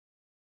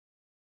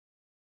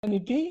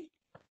Humanity.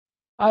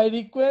 I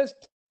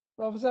request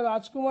Professor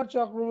Rajkumar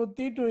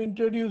Chakraborty to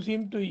introduce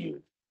him to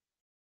you.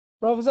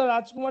 Professor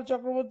Rajkumar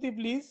Chakraborty,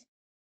 please.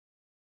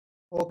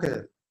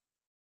 Okay.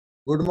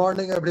 Good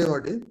morning,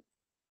 everybody.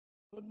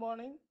 Good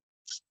morning.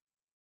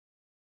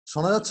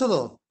 শোনা যাচ্ছে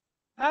তো?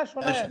 হ্যাঁ,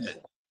 শোনা যাচ্ছে।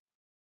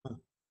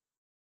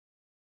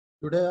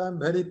 Today I am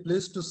very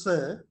pleased to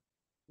say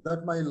that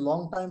my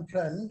longtime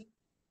friend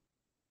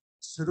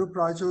Sreerup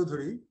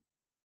Raychaudhuri,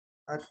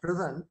 at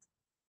present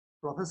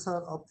Professor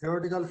of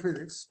Theoretical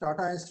Physics,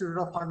 Tata Institute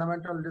of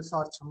Fundamental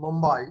Research,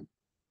 Mumbai,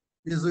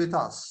 is with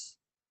us.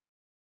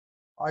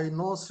 I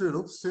know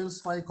Sreerup since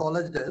my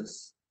college days.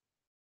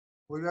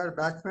 We were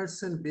batchmates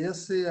in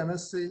BSc,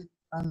 MSc,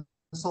 and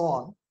so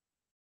on.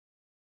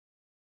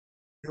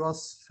 He was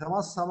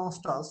famous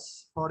amongst us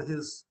for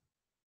his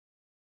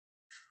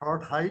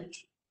short height,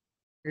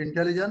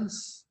 intelligence,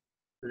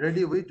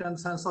 ready wit, and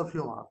sense of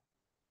humor.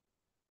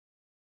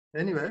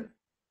 Anyway,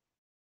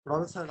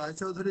 Professor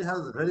Raychaudhuri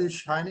has a very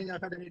shining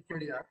academic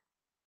career.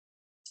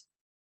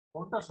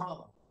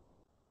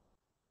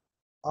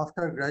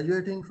 After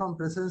graduating from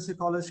Presidency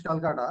College,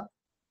 Calcutta,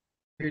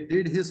 he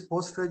did his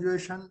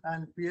post-graduation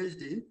and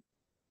PhD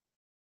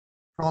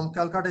from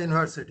Calcutta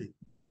University.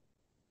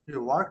 He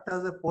worked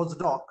as a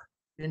postdoc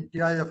in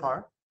TIFR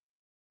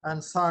and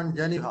CERN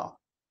Geneva.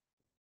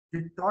 He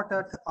taught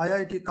at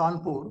IIT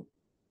Kanpur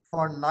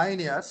for 9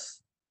 years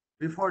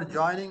before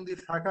joining the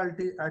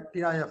faculty at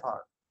TIFR.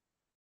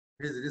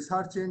 His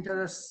research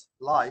interests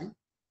lie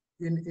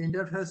in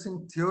interfacing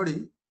theory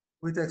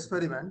with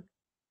experiment,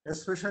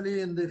 especially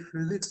in the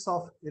physics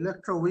of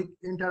electroweak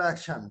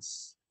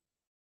interactions.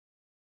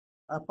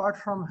 Apart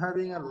from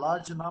having a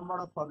large number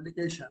of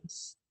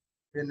publications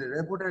in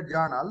reputed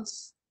journals,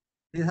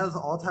 he has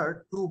authored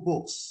 2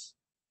 books.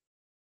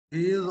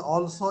 He is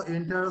also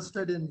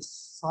interested in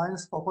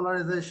science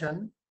popularization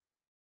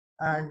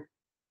and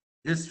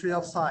history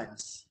of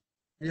science.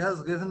 He has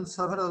given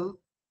several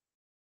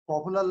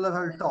popular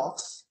level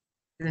talks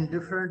in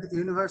different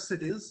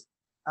universities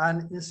and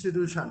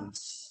institutions.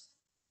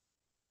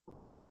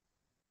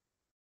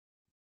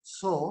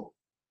 So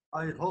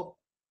I hope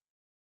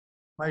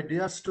my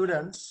dear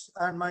students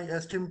and my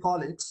esteemed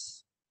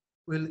colleagues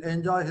will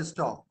enjoy his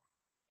talk.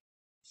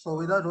 So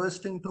without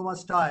wasting too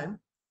much time,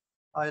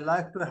 I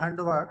like to hand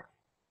over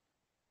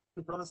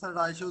to Professor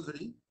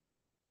Raychaudhuri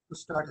to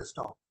start his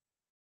talk.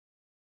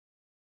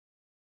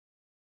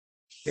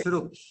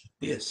 Sreerup.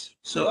 Yes,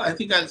 so I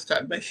think I'll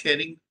start by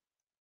sharing.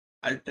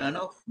 I'll turn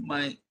off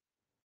my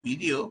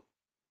video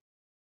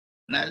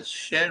and I'll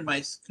share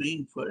my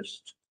screen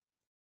first.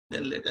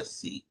 Then let us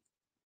see.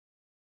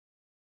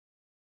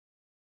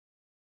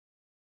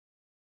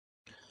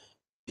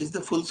 Is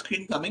the full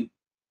screen coming?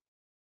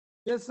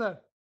 Yes, sir.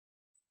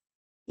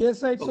 Yes,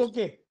 sir, it's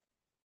okay.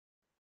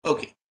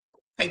 Okay,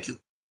 thank you.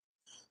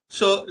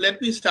 So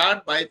let me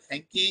start by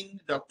thanking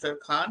Dr.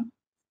 Khan,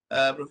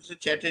 Professor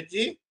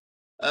Chatterjee,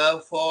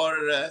 for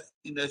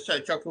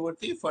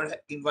Chakraborty for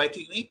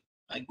inviting me,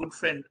 my good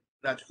friend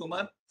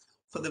Rajkumar,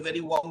 for the very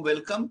warm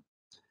welcome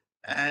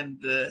and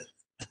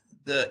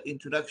the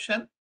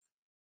introduction.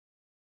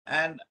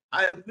 And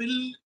I will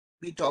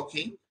be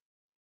talking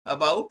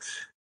about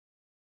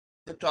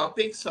the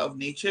topics of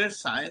nature,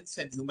 science,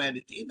 and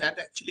humanity. That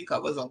actually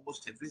covers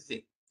almost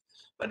everything.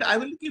 But I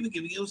will be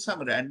giving you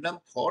some random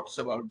thoughts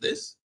about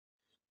this,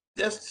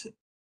 just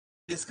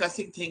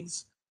discussing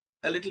things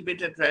a little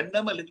bit at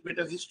random, a little bit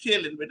of history, a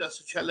little bit of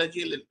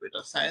sociology, a little bit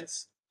of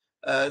science,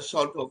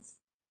 sort of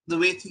the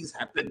way things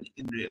happen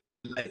in real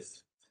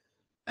life.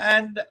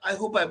 And I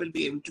hope I will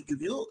be able to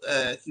give you,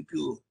 keep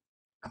you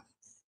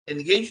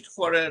engaged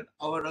for an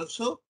hour or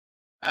so.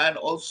 And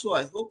also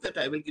I hope that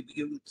I will give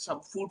you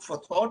some food for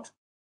thought,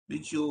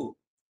 which you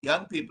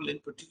young people in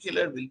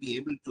particular will be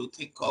able to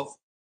think of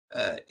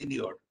in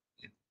your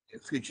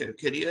future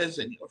careers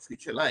and your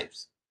future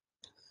lives.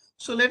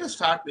 So let us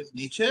start with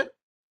nature.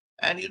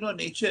 And you know,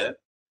 nature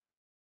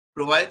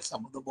provides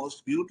some of the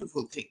most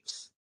beautiful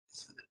things.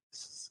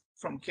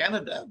 From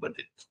Canada, but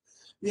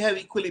we have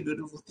equally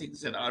beautiful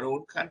things in our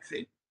own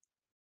country.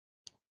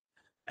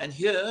 And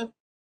here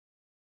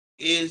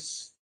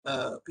is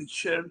a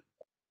picture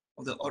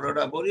of the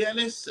Aurora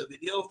Borealis, a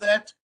video of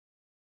that.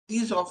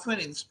 These often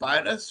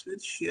inspire us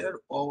with sheer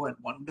awe and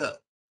wonder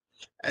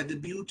at the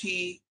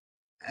beauty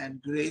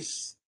and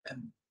grace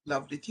and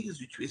lovely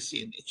things which we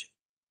see in nature.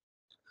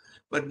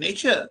 But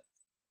nature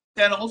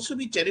can also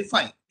be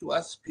terrifying to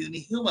us puny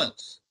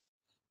humans.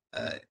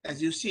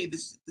 As you see,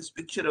 this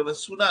picture of a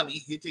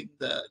tsunami hitting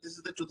this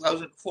is the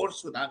 2004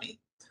 tsunami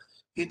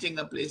hitting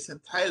a place in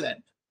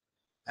Thailand,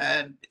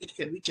 and it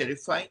can be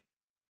terrifying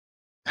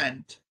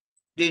and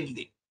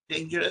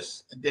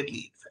dangerous and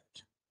deadly, in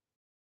fact.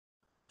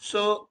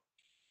 So,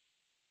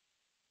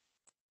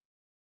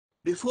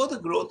 before the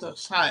growth of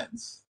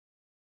science,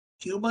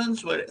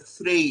 humans were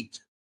afraid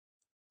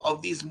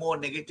of these more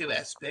negative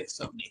aspects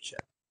of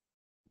nature.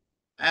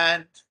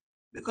 And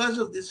because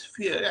of this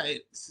fear,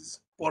 this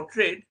is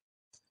portrayed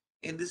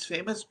in this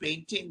famous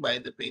painting by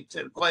the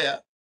painter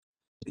Goya,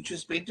 which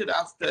was painted in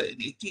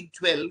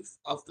 1812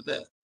 after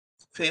the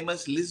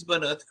famous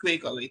Lisbon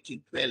earthquake of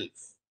 1812.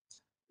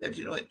 That,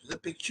 it was a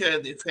picture,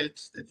 they felt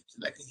that it's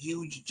like a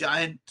huge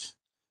giant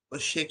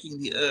was shaking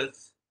the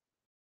earth,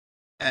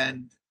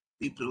 and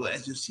people,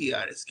 as you see,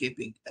 are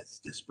escaping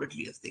as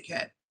desperately as they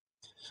can.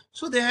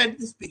 So they had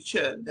this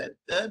picture that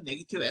the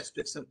negative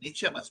aspects of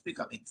nature must be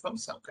coming from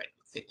some kind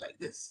of thing like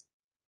this.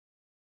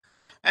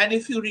 And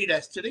if you read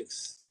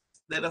Asterix,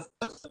 then of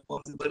course the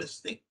more humorous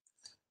thing,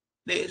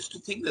 they used to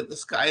think that the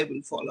sky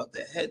will fall on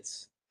their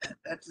heads. And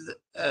that is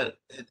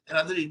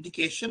another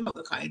indication of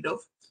the kind of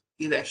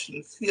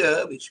irrational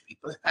fear which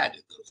people had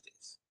in those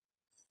days.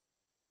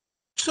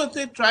 So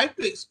they tried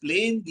to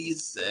explain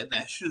these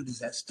natural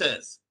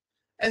disasters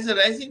as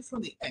arising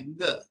from the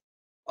anger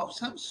of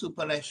some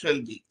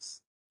supernatural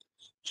beings.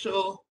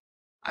 So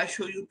I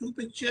show you two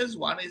pictures.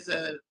 One is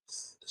a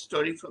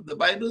story from the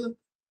Bible,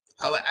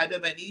 how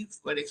Adam and Eve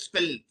were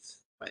expelled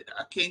by the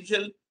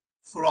archangel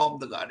from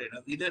the Garden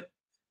of Eden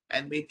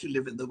and made to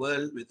live in the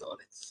world with all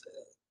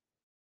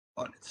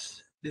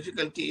its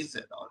difficulties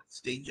and all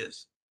its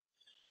dangers.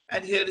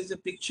 And here is a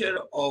picture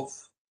of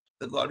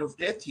the god of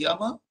death,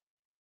 Yama,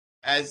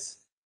 as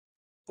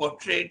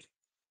portrayed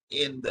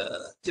in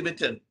the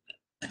Tibetan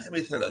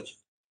mythology.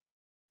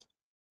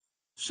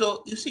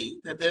 So you see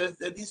that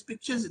these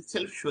pictures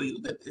itself show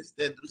you that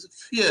there is a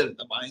fear in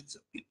the minds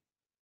of people.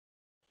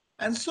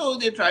 And so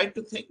they tried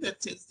to think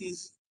that since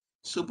these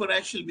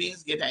supernatural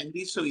beings get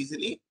angry so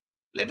easily,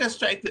 let us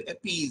try to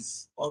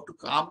appease or to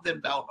calm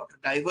them down or to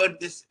divert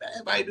this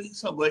by doing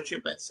some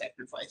worship and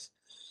sacrifice.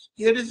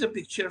 Here is a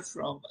picture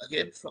from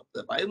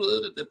the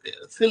Bible, the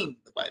film,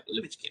 the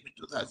Bible, which came in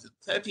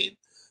 2013.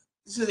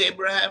 This is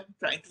Abraham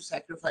trying to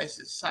sacrifice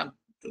his son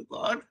to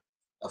God.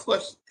 Of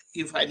course,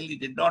 he finally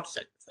did not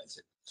sacrifice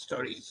it.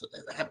 Story. So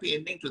there's a happy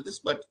ending to this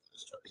particular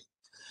story.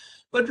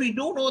 But we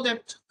do know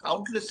that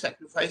countless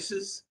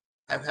sacrifices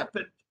have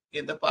happened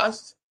in the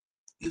past.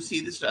 You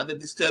see this rather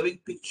disturbing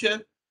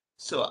picture.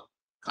 So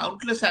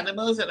countless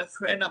animals and a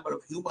fair number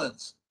of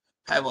humans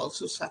have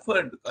also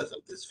suffered because of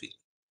this feeling.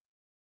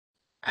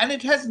 And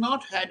it has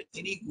not had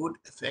any good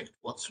effect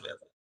whatsoever.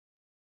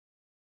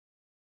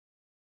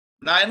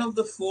 9 of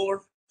the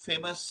 4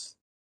 famous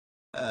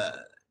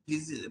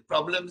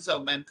problems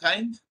of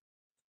mankind,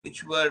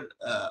 which were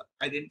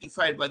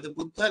identified by the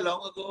Buddha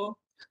long ago,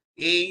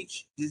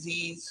 age,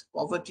 disease,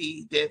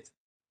 poverty, death,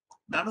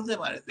 none of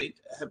them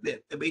have been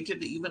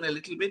abated even a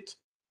little bit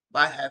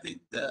by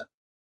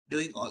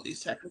doing all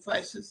these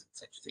sacrifices and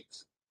such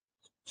things.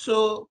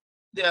 So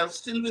they are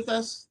still with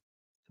us.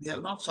 We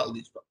have not solved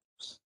these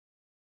problems.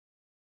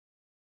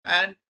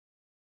 And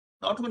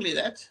not only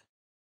that,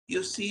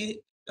 you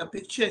see a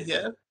picture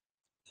here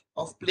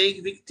of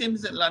plague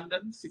victims in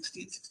London,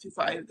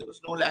 1665. There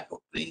was no lack of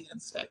praying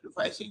and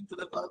sacrificing to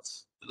the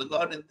gods, to the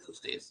god in those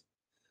days.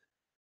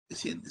 You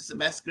see, this is a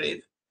mass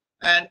grave.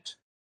 And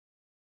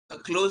a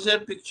closer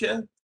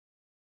picture,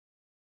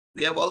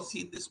 we have all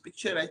seen this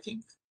picture, I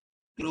think,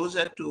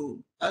 closer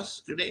to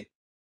us today.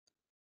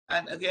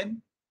 And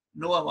again,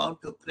 no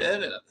amount of prayer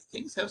and other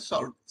things have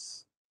solved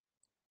this.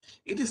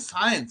 It is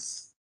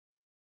science,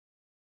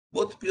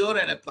 both pure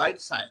and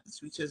applied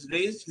science, which has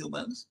raised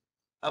humans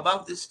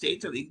above this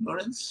state of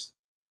ignorance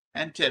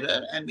and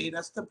terror and made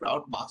us the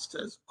proud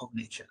masters of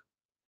nature.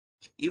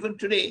 Even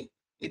today,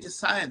 it is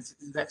science,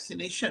 it is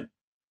vaccination,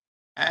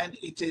 and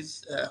it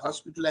is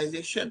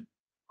hospitalization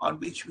on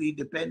which we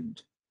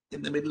depend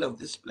in the middle of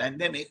this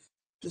pandemic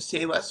to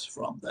save us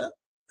from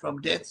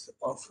death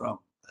or from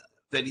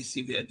very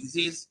severe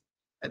disease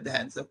at the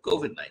hands of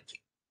COVID-19.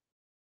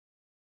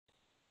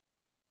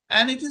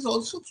 And it is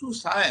also through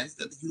science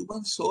that the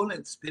human soul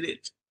and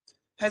spirit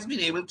has been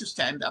able to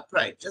stand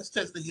upright, just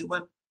as the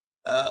human,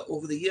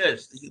 over the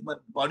years, the human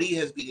body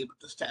has been able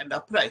to stand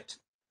upright.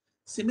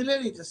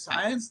 Similarly, it is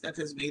science that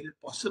has made it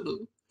possible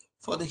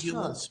for the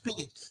human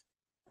spirit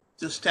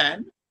to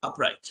stand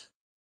upright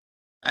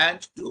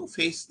and to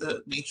face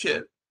the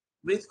nature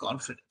with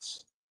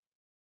confidence.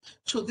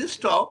 So this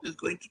talk is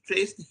going to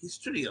trace the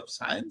history of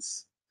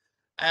science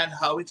and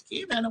how it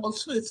came, and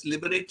also its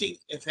liberating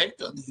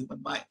effect on the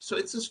human mind. So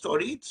it's a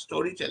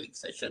storytelling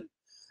session,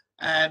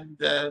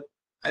 and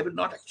I will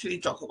not actually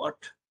talk about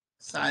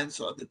science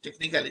or the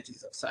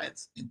technicalities of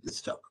science in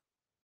this talk.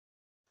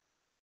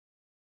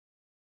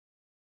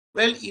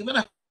 Well, even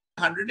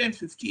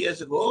 150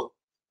 years ago,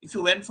 if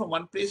you went from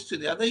one place to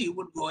the other, you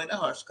would go in a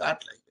horse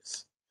cart like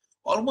this.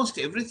 Almost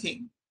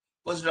everything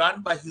was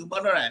run by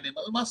human or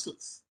animal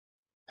muscles.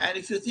 And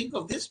if you think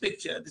of this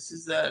picture, this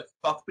is the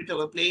cockpit of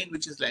a plane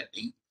which is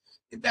landing.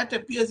 That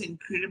appears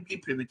incredibly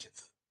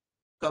primitive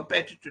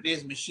compared to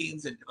today's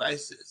machines and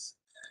devices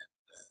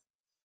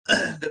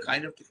and the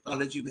kind of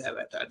technology we have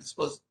at our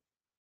disposal.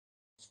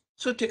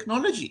 So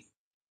technology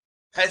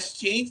has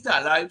changed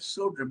our lives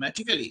so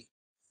dramatically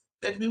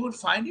that we would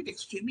find it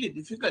extremely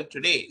difficult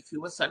today if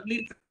you were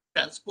suddenly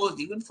transposed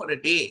even for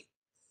a day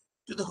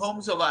to the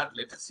homes of our,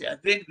 let us say, our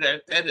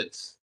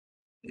great-grandparents,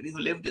 maybe who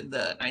lived in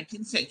the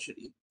 19th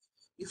century.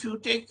 If you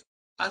take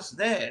us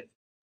there,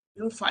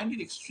 you would find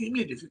it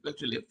extremely difficult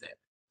to live there.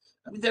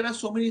 I mean, there are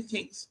so many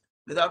things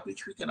without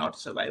which we cannot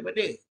survive a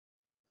day.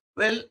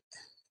 Well,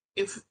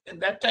 if in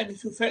that time,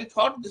 if you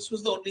thought this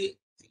was the only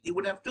thing, you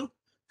would have to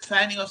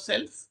fan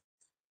yourself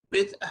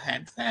with a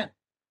hand fan.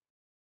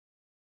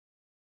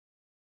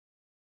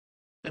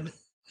 And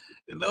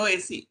no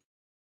AC,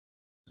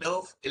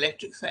 no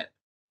electric fan.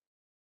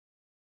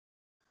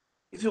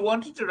 If you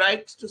wanted to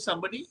write to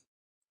somebody,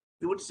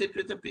 you would sit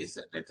with a piece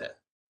of letter.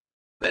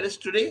 Whereas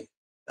today,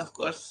 of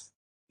course,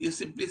 you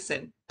simply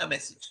send a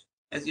message,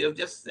 as you have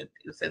just sent.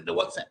 You send a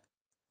WhatsApp.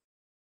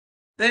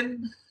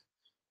 Then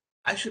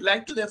I should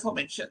like to therefore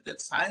mention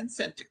that science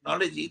and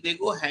technology, they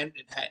go hand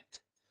in hand,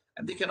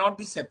 and they cannot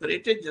be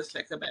separated, just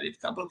like a married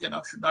couple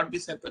should not be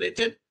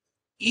separated.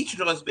 Each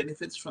draws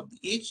benefits from the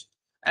each,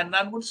 and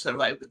none would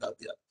survive without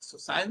the other. So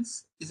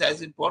science is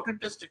as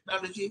important as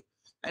technology,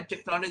 and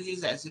technology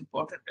is as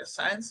important as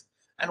science,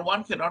 and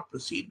one cannot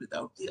proceed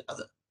without the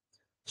other.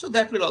 So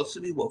that will also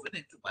be woven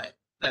into my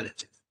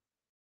narrative.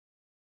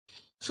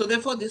 So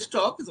therefore, this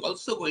talk is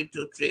also going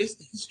to trace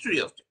the history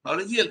of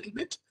technology a little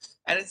bit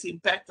and its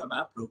impact on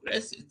our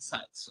progress in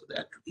science. So they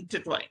are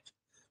intertwined.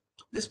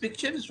 This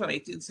picture is from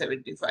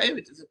 1875.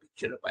 It is a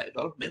picture by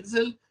Adolf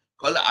Menzel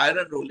called the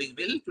iron rolling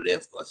mill. Today,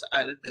 of course,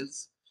 iron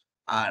mills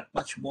are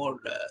much more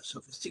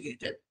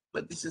sophisticated,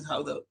 but this is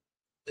how the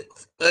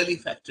early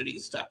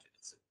factories started.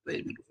 It's a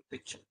very beautiful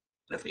picture,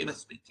 a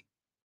famous painting.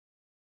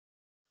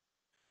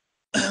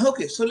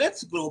 Okay, so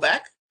let's go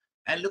back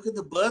and look at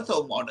the birth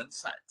of modern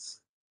science.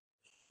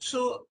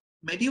 So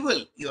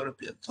medieval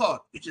European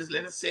thought, which is,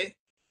 let us say,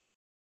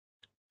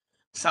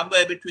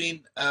 somewhere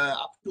between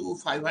up to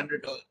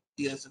 500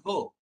 years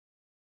ago,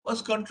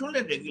 was controlled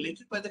and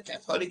regulated by the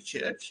Catholic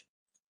Church,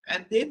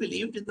 and they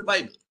believed in the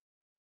Bible.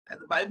 And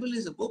the Bible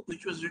is a book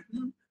which was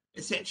written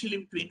essentially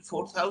between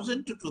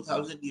 4,000 to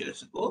 2,000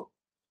 years ago,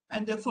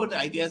 and therefore the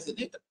ideas in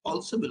it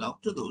also belong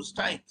to those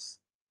times.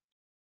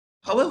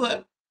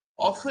 However,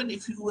 often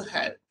if you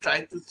had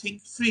tried to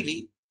think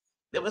freely,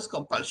 there was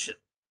compulsion.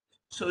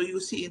 So you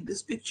see in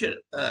this picture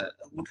a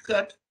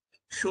woodcut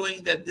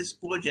showing that this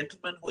poor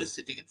gentleman who is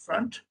sitting in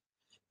front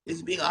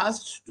is being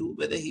asked to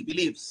whether he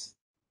believes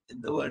in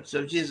the words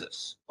of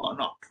Jesus or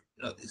not.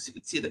 You know, you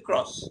can see the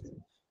cross,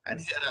 and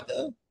here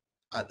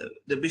are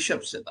the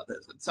bishops and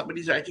others, and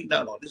somebody's writing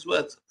down all his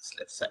words on this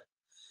left side.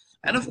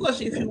 And of course,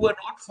 if you were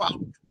not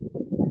found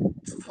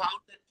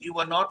that you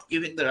were not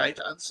giving the right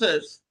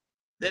answers,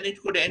 then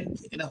it could end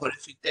in a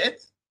horrific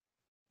death.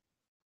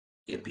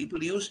 Okay,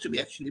 people used to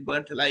be actually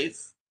burnt alive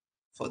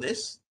for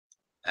this,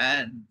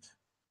 and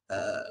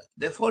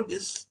therefore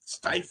this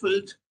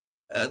stifled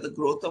the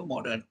growth of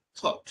modern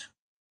thought.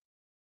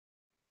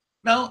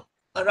 Now,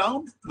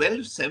 around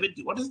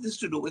 1270, what has this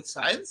to do with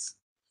science?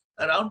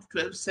 Around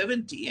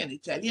 1270, an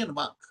Italian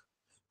monk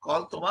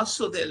called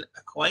Tommaso del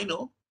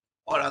Aquino,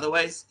 or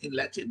otherwise in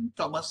Latin,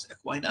 Thomas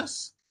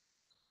Aquinas,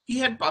 he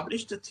had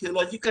published a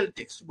theological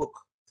textbook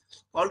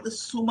called the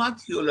Summa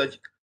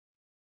Theologica.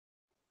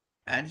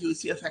 And you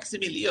see a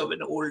facsimile of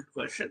an old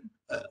version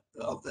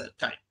of the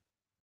time.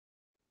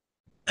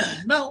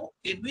 Now,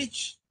 in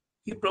which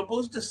he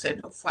proposed a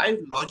set of 5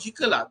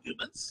 logical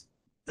arguments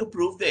to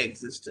prove the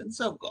existence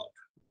of God.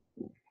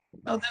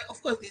 Now,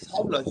 of course, these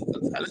have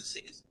logical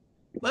fallacies,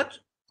 but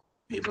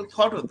people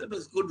thought of them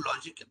as good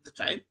logic at the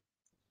time.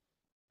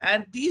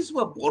 And these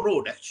were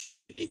borrowed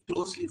actually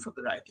closely from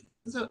the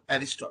writings of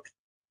Aristotle.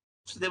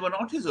 So they were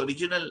not his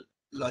original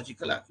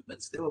logical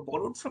arguments, they were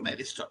borrowed from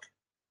Aristotle.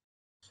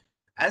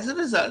 As a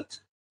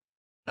result,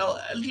 now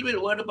a little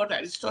bit word about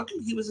Aristotle.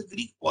 He was a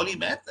Greek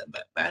polymath,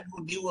 a man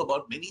who knew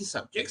about many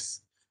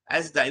subjects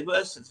as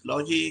diverse as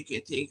logic,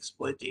 ethics,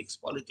 poetics,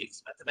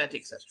 politics,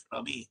 mathematics,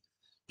 astronomy,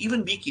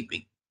 even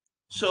beekeeping.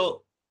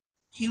 So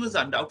he was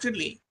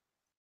undoubtedly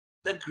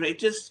the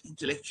greatest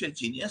intellectual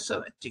genius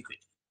of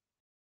antiquity.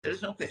 There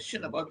is no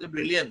question about the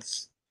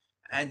brilliance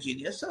and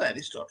genius of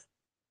Aristotle.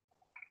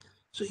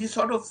 So he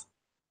sort of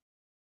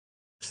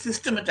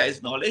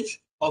systematized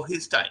knowledge of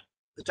his time.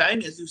 The time,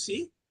 as you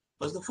see,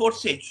 was the 4th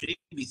century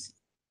BC.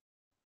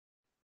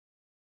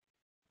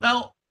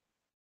 Now,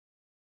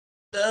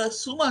 the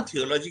Summa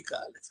Theologica,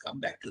 let's come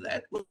back to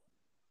that, was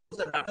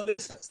a runaway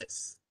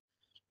success.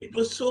 It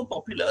was so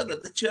popular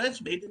that the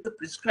church made it the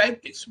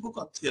prescribed textbook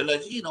on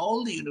theology in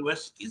all the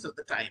universities of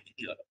the time in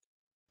Europe.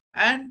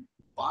 And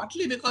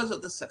partly because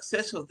of the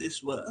success of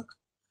this work,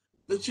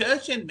 the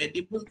church and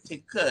medieval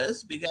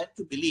thinkers began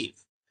to believe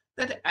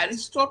that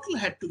Aristotle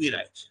had to be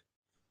right.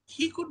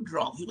 He couldn't be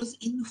wrong. He was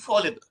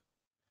infallible.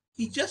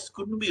 He just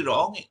couldn't be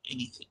wrong in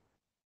anything.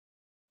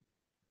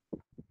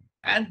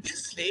 And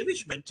this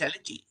slavish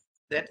mentality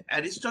that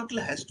Aristotle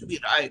has to be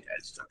right,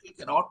 Aristotle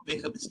cannot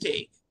make a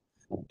mistake,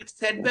 it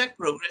set back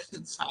progress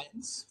in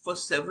science for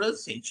several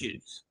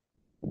centuries.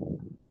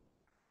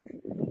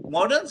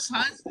 Modern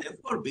science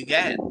therefore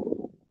began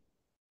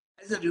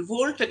as a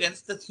revolt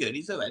against the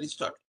theories of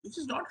Aristotle, which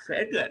is not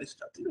fair to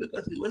Aristotle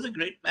because he was a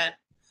great man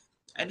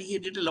and he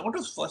did a lot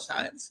for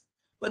science.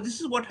 But this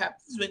is what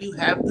happens when you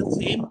have the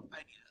same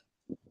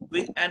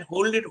idea and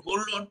hold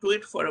on to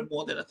it for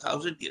more than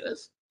 1,000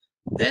 years.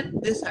 Then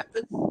this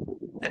happens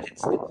that it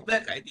sets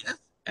back ideas,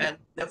 and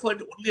therefore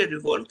only a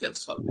revolt can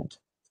solve it.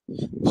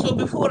 So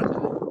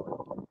before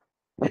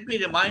let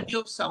me remind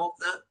you of some of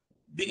the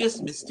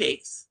biggest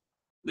mistakes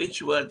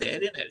which were there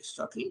in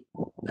Aristotle,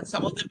 and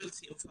some of them will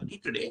seem funny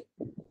today.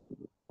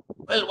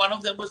 Well, one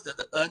of them was that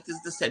the earth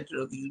is the center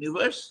of the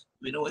universe.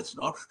 We know it's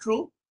not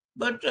true,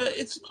 but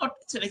it's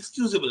an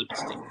excusable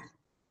mistake.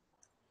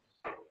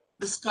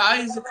 The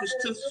sky is a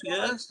crystal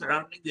sphere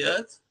surrounding the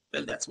earth.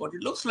 Well, that's what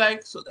it looks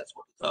like, so that's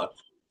what we thought.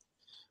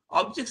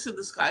 Objects in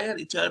the sky are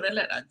eternal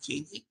and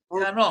unchanging.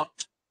 They are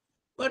not,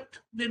 but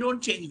they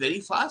don't change very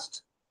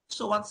fast.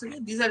 So once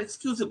again, these are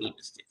excusable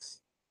mistakes.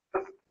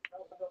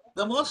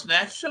 The most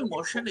natural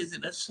motion is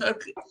in a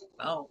circle.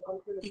 Now,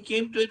 he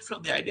came to it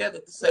from the idea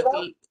that the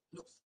circle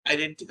looks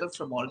identical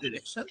from all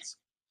directions,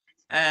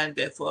 and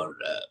therefore,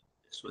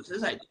 this was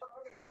his idea.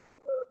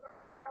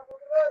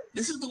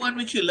 This is the one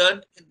which you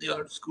learned in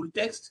your school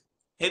text.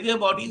 Heavier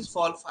bodies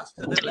fall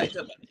faster than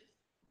lighter bodies.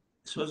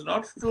 This was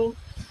not true.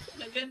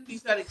 And again,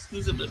 these are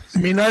excusable mistakes.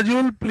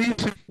 Minajul, please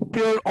switch off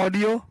your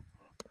audio.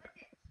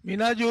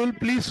 Minajul,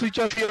 please switch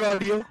off your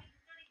audio.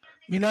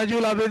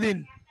 Minajul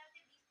Abedin,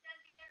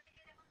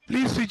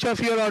 please switch off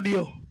your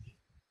audio.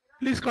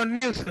 Please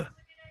continue, sir.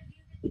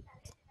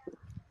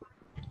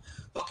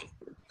 Okay.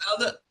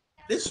 Now,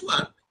 this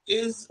one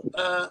is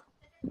a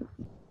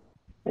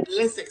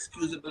less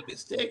excusable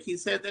mistake. He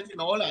said that in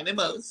all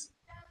animals,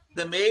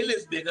 the male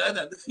is bigger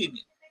than the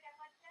female.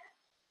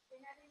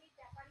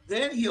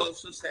 Then he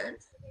also said,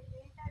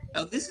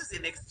 now this is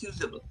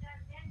inexcusable,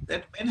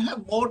 that men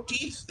have more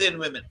teeth than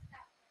women.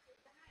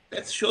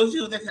 That shows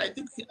you that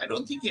I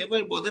don't think he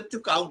ever bothered to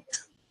count.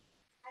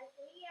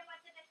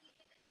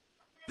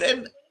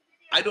 Then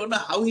I don't know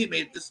how he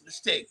made this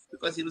mistake,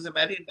 because he was a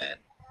married man.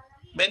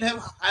 Men have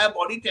higher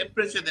body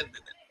temperature than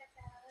women.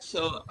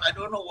 So I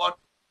don't know what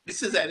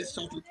Mrs.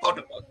 Aristotle thought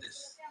about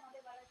this.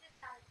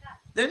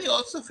 Then he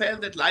also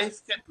felt that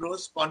life can grow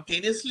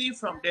spontaneously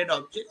from dead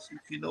objects,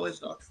 which we know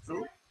is not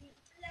true.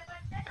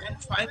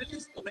 And finally, he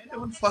commented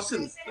on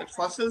fossils, that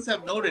fossils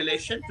have no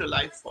relation to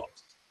life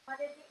forms.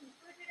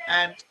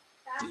 And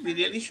we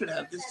really should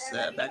have this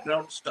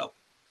background stop.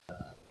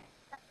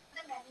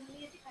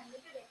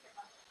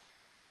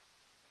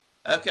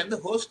 Can the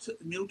host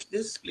mute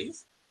this,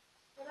 please?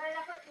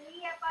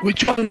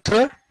 Which one,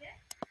 sir?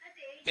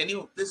 Can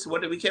you, this,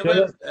 whatever,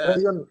 whichever.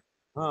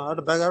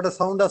 Background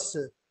sound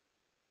আসছে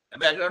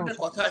Background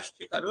কথা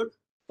আসছে কারোর?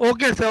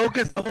 Okay, sir.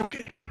 Okay, sir.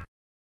 Okay.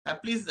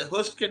 Please, the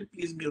host can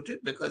please mute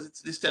it because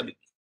it's disturbing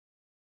me.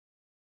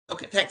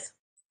 Okay, thanks.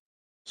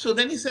 So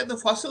then he said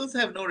the fossils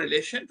have no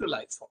relation to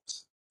life forms.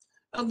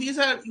 Now these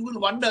are, you will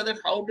wonder that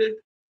how did,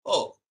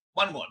 oh,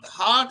 one more. The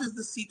heart is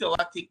the seat of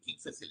our thinking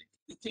facility.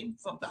 We think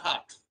from the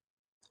heart.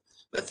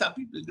 Well, some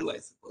people do, I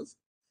suppose.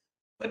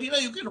 But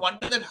you can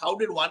wonder that how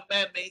did one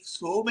man make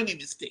so many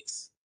mistakes?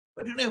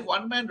 But if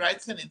one man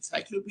writes an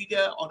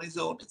encyclopedia on his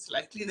own, it's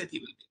likely that he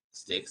will make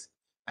mistakes.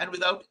 And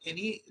without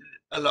any,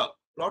 a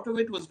lot of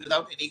it was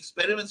without any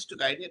experiments to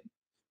guide him,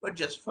 but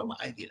just from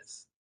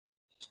ideas.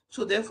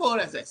 So therefore,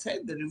 as I said,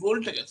 the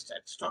revolt against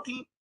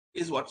Aristotle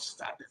is what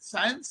started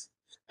science,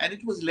 and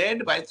it was led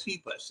by three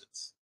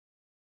persons.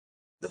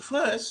 The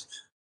first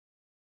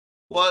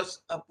was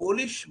a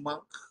Polish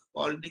monk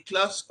called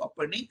Nicholas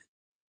Copernic.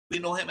 We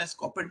know him as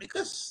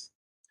Copernicus,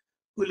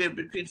 who lived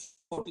between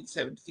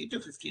 1473 to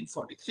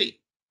 1543.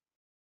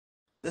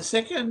 The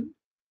second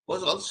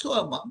was also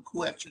a monk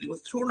who actually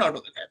was thrown out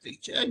of the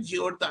Catholic Church,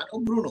 Giordano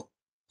Bruno,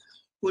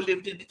 who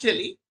lived in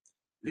Italy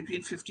between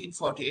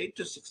 1548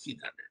 to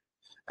 1600.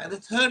 And the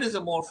third is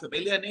a more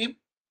familiar name,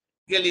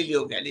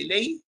 Galileo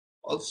Galilei,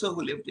 also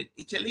who lived in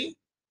Italy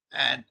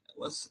and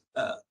was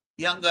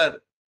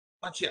younger,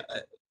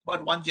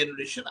 about one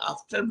generation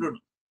after Bruno.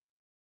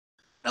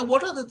 Now,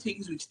 what are the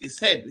things which they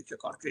said which are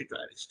contrary to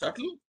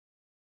Aristotle?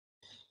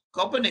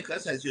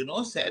 Copernicus, as you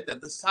know, said that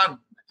the sun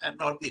and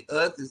not the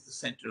earth is the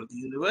center of the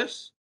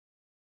universe.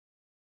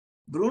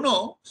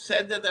 Bruno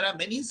said that there are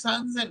many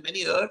suns and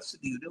many earths in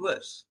the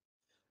universe.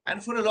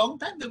 And for a long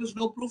time, there was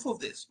no proof of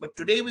this. But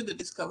today, with the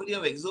discovery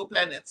of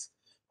exoplanets,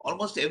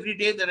 almost every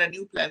day there are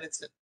new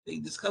planets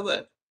being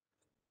discovered.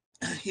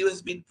 He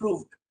has been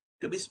proved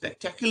to be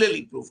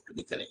spectacularly proved to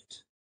be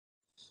correct.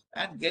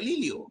 And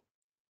Galileo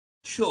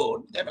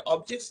showed that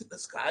objects in the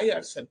sky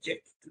are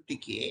subject to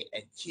decay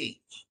and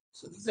change.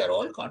 So these are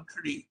all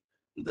contrary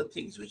to the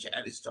things which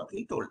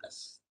Aristotle told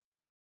us.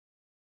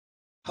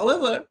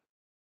 However,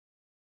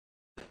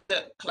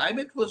 the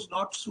climate was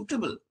not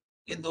suitable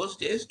in those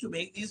days to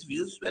make these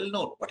views well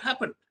known. What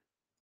happened?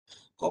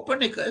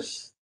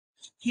 Copernicus,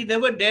 he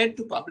never dared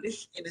to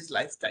publish in his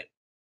lifetime.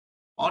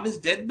 On his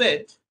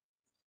deathbed,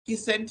 he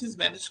sent his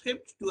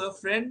manuscript to a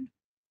friend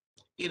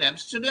in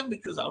Amsterdam,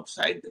 which was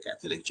outside the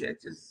Catholic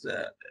Church's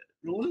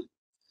rule,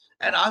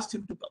 and asked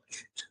him to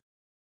publish it.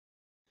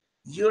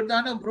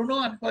 Giordano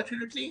Bruno,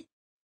 unfortunately,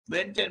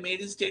 went and made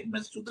his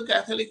statements to the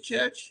Catholic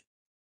Church,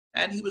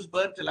 and he was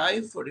burnt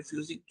alive for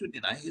refusing to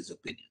deny his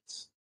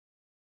opinions.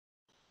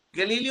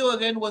 Galileo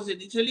again was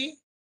in Italy.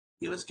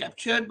 He was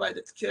captured by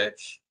the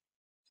church.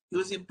 He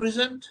was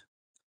imprisoned,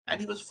 and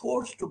he was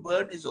forced to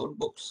burn his own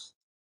books.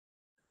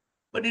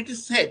 But it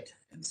is said,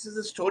 and this is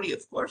a story,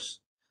 of course,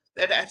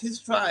 that at his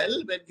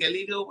trial, when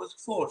Galileo was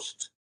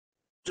forced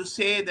to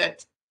say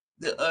that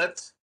the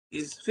earth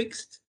is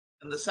fixed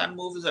and the sun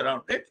moves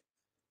around it,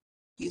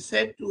 he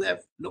said to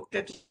have looked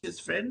at his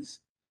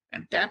friends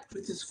and tapped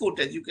with his foot,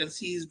 as you can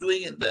see he's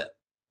doing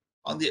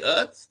on the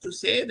earth, to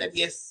say that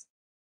yes,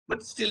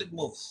 but still it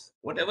moves.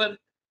 Whatever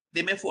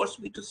they may force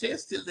me to say,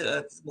 still the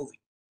earth is moving.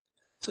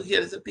 So here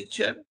is a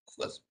picture, of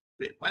course,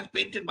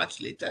 painted much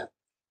later,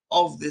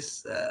 of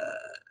this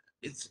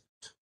incident.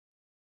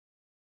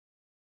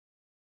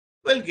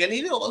 Well,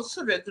 Galileo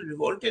also read the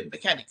revolt in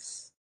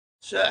mechanics.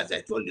 So as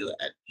I told you,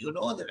 you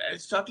know that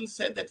Aristotle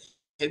said that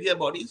heavier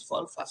bodies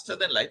fall faster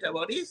than lighter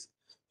bodies.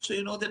 So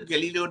you know that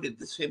Galileo did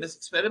this famous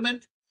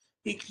experiment.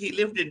 He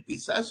lived in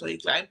Pisa, so he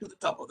climbed to the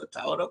top of the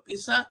Tower of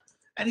Pisa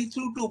and he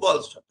threw two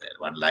balls from there,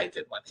 one light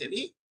and one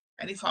heavy,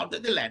 and he found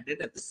that they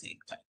landed at the same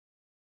time.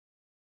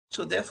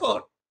 So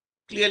therefore,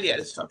 clearly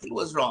Aristotle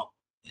was wrong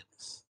in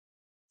this.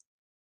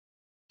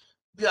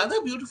 The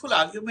other beautiful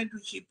argument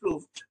which he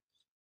proved,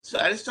 so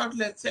Aristotle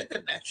had said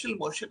that natural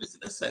motion is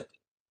in a circle.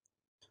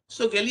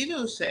 So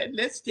Galileo said,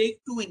 let's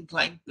take two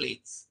inclined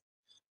planes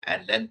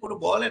and then put a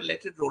ball and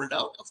let it roll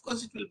down. Of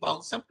course, it will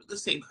bounce up to the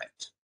same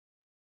height.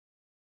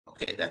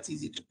 Okay, that's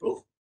easy to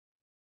prove.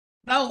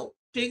 Now,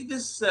 take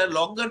this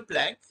longer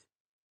plank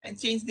and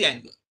change the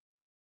angle.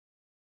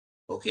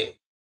 Okay,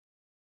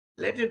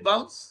 let it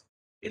bounce.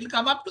 It will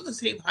come up to the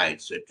same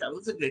height, so it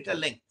travels a greater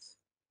length.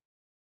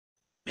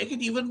 Make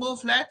it even more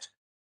flat.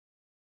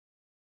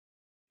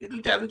 It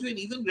will travel to an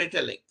even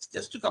greater length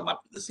just to come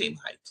up to the same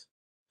height.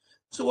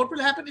 So what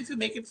will happen if you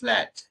make it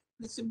flat?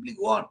 It will simply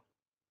go on.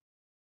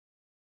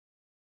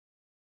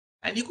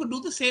 And you could do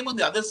the same on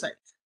the other side.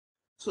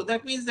 So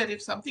that means that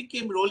if something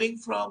came rolling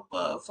from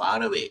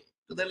far away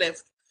to the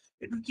left,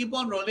 it will keep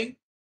on rolling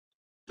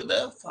to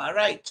the far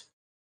right.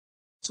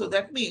 So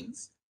that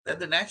means that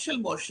the natural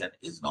motion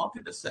is not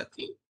in a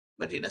circle,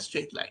 but in a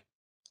straight line.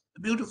 A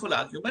beautiful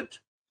argument.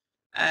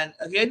 And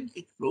again,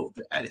 it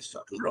proved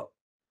Aristotle wrong.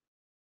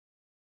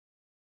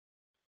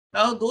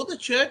 Now, though the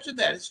church and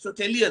the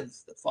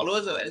Aristotelians, the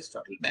followers of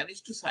Aristotle,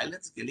 managed to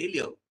silence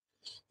Galileo,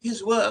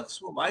 his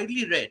works were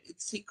widely read in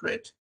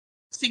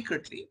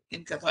secretly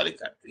in Catholic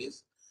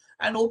countries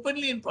and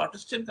openly in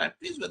Protestant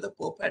countries where the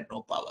Pope had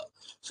no power.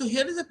 So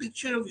here is a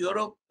picture of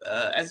Europe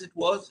as it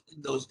was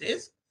in those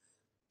days.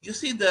 You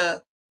see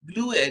the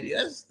blue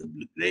areas,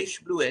 the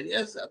grayish blue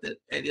areas are the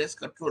areas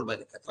controlled by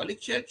the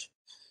Catholic Church,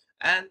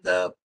 and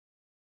the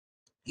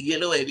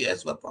yellow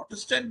areas were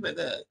Protestant, where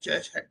the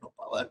church had no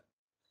power.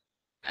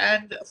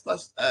 And of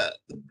course,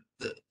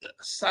 the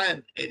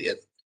cyan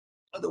areas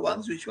are the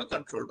ones which were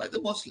controlled by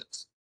the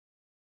Muslims.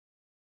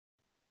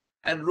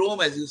 And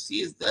Rome, as you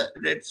see, is the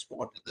red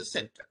spot in the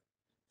center.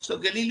 So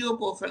Galileo,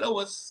 poor fellow,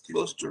 was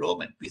close to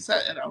Rome and Pisa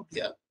around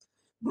here.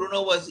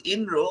 Bruno was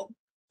in Rome,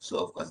 so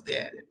of course they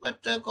had it.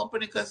 But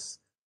Copernicus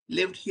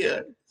lived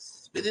here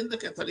within the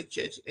Catholic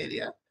Church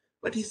area,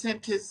 but he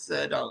sent his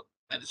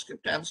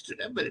manuscript to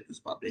Amsterdam, where it was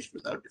published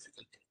without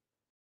difficulty.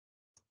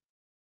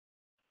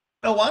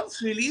 Now,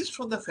 once released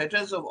from the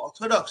fetters of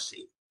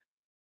orthodoxy,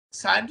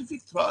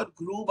 scientific thought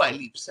grew by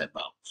leaps and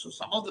bounds. So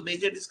some of the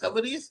major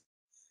discoveries,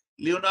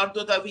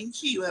 Leonardo da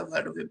Vinci, you have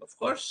heard of him, of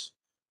course,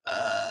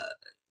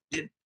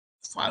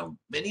 found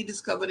many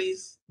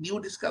discoveries,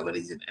 new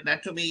discoveries in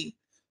anatomy.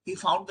 He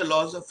found the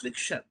laws of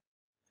friction.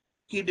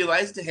 He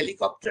devised a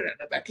helicopter and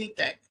a battle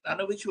tank, none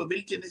of which were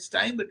built in his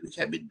time, but which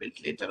have been built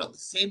later on the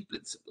same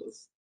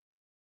principles.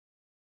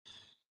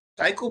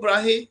 Tycho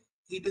Brahe,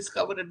 he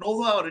discovered a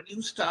nova or a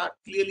new star,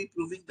 clearly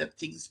proving that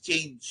things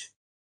change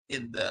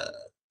in the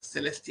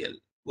celestial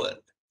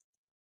world.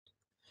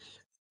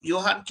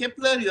 Johann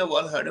Kepler, you have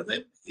all heard of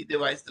him. He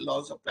devised the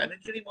laws of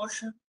planetary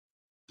motion.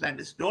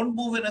 Planets don't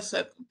move in a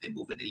circle, they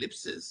move in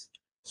ellipses.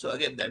 So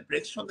again, that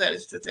breaks from the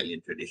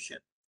Aristotelian tradition.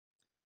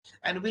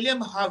 And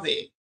William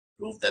Harvey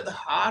proved that the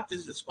heart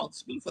is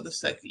responsible for the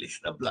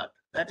circulation of blood.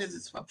 That is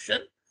its function,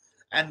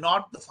 and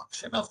not the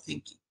function of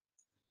thinking.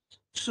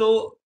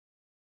 So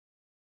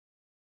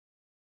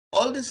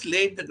all this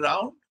laid the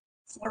ground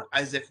for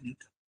Isaac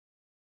Newton.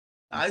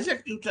 Now,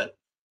 Isaac Newton,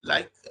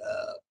 like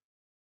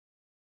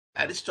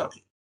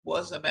Aristotle,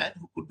 was a man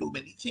who could do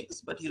many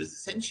things, but he was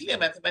essentially a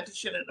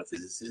mathematician and a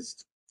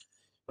physicist.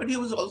 But he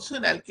was also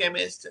an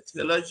alchemist, a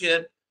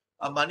theologian,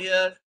 a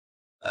moneyr,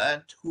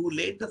 and who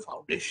laid the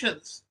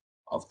foundations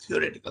of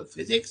theoretical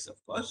physics. Of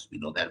course, we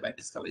know that by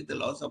discovering the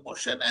laws of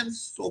motion and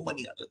so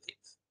many other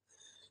things.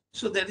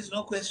 So there is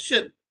no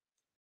question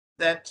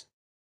that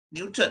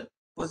Newton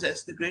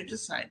possessed the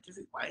greatest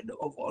scientific mind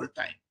of all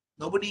time.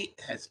 Nobody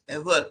has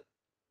ever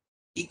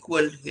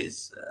equaled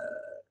his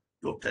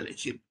total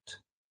achievement.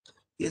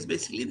 He is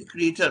basically the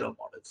creator of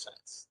modern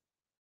science.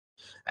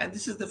 And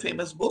this is the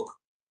famous book,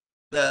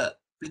 the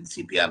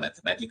Principia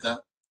Mathematica,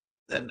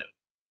 the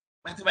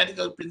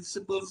mathematical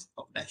principles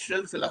of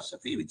natural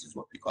philosophy, which is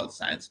what we call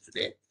science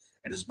today.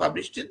 It was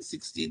published in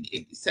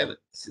 1687.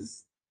 This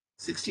is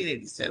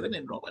 1687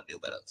 in Roman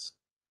numerals.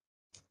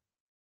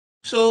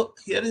 So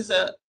here is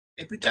an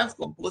epitaph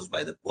composed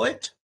by the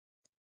poet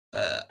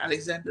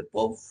Alexander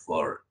Pope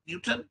for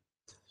Newton.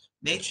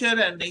 Nature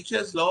and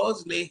nature's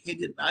laws lay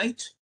hid in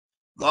night.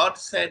 God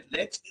said,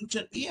 let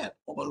Newton be, and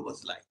all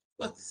was light.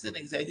 But this is an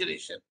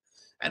exaggeration.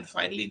 And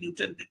finally,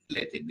 Newton didn't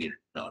let it be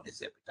written on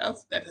his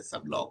epitaph. That has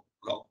some long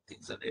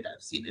things on it.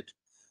 I've seen it.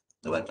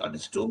 But on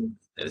his tomb,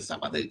 there is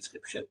some other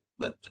inscription.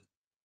 But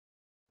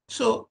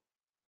so,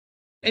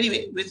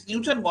 anyway, with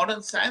Newton,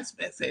 modern science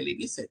may fairly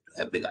be said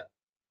to have begun.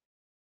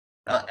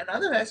 Now,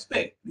 another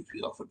aspect which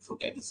we often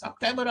forget is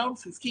sometime around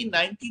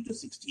 1590 to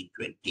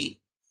 1620,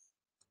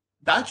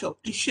 Dutch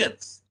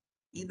opticians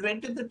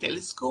invented the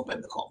telescope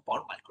and the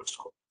compound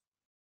microscope.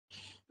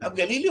 Now,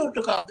 Galileo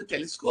took up the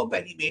telescope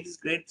and he made his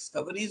great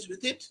discoveries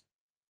with it,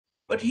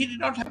 but he did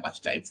not have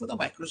much time for the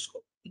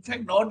microscope. In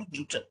fact, nor did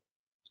Newton.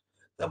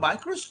 The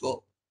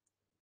microscope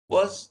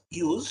was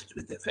used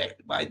with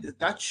effect by the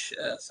Dutch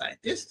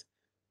scientist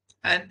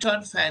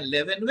Anton van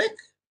Leeuwenhoek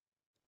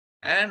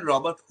and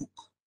Robert Hooke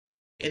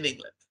in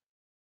England.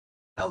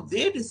 Now,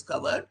 they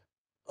discovered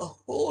a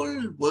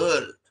whole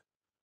world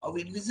of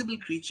invisible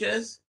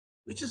creatures,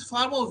 which is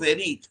far more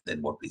varied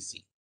than what we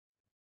see.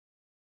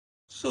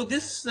 So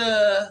this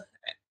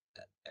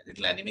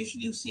little animation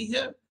you see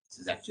here, this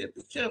is actually a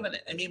picture of an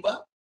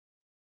amoeba.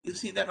 You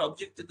see that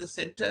object in the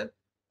center,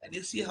 and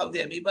you see how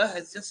the amoeba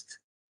has just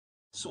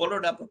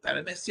swallowed up a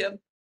paramecium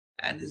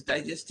and is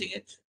digesting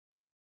it.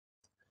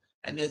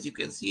 And as you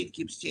can see, it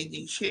keeps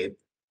changing shape.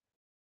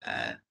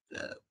 And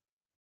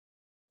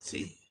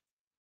see,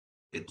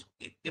 it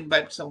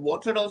imbibed some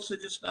water also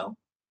just now.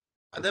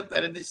 Other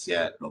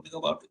paramecia roaming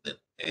about in the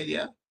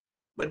area.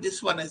 But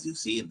this one, as you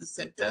see in the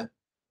center,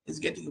 is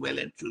getting well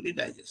and truly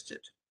digested.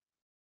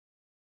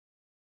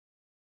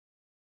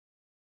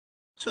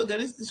 So there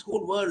is this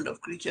whole world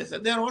of creatures,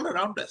 and they are all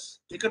around us.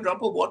 Take a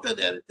drop of water,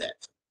 they are in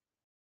that.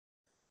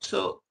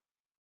 So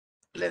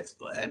let's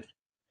go ahead.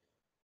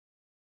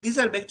 These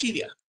are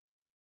bacteria,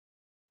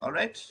 all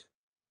right?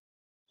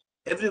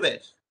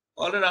 Everywhere,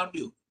 all around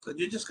you, because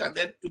you just can't,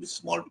 they're too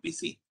small to be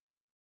seen.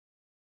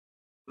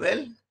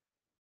 Well,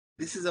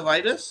 this is a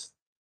virus.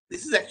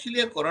 This is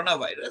actually a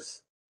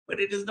coronavirus, but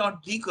it is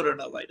not the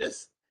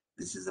coronavirus.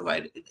 This is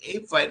an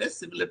ape virus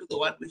similar to the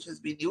one which has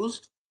been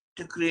used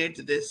to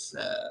create this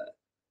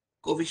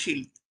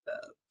Covishield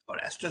or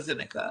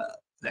AstraZeneca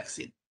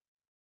vaccine.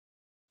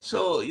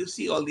 So you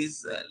see all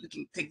these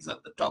little things on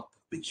the top,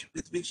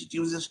 with which it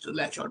uses to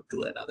latch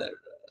onto another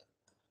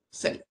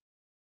cell.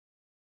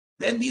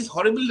 Then these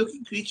horrible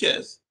looking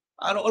creatures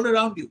are all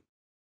around you.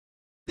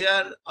 They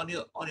are on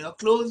your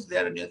clothes, they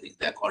are on your things.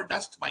 They are called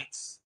dust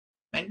mites.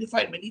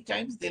 Magnified many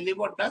times, they live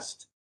on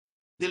dust.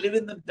 They live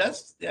in the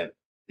dust.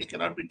 They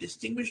cannot be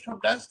distinguished from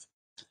dust.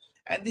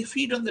 And they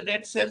feed on the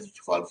dead cells which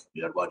fall from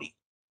your body.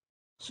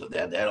 So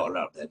they're there all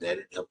around. They're there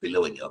in your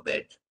pillow, in your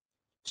bed.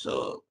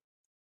 So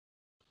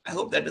I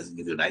hope that doesn't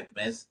give you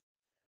nightmares.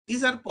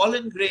 These are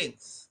pollen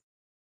grains.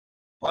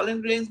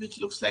 Pollen grains which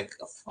looks like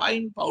a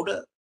fine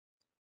powder.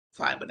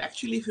 Fine, but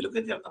actually if you look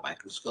at it on the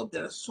microscope,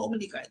 there are so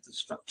many kinds of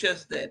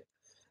structures there.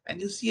 And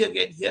you see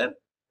again here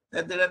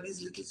that there are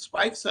these little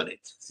spikes on it,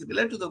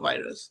 similar to the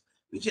virus,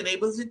 which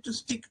enables it to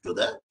stick to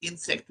the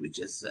insect which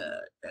is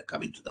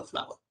coming to the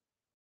flower.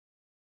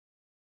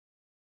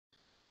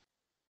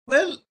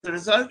 Well, the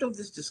result of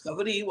this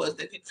discovery was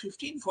that in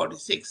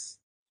 1546,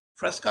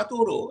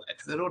 Frascatore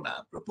at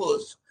Verona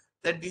proposed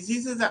that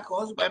diseases are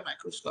caused by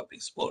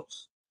microscopic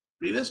spores.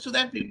 Previous to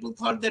that, people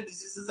thought that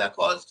diseases are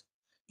caused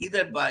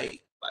either by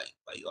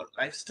your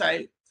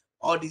lifestyle,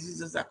 or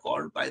diseases are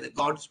caused by the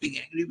gods being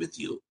angry with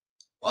you,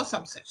 or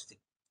some such thing,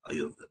 or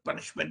your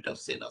punishment of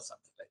sin or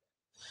something like that.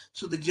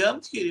 So the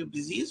germ theory of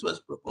disease was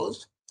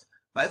proposed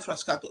by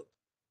Frascatore.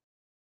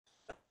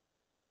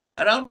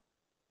 Around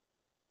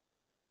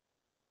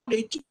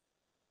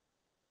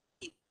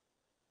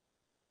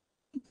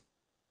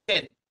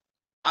 1810,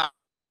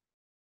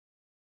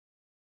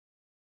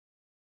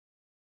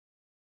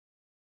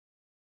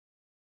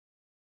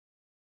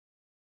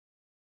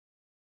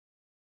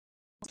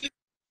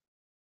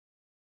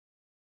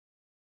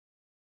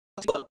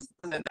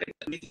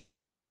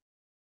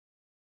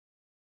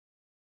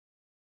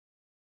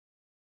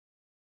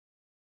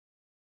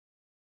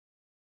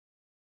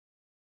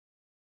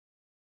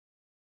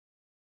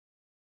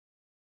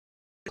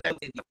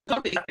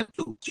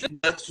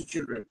 to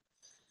children,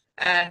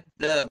 and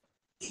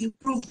he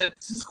proved that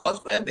this is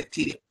caused by a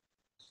bacteria.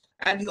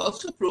 And he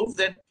also proved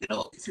that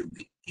if you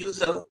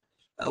use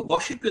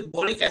wash it with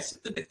boric acid,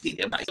 the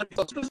bacteria might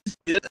also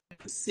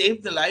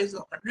save the lives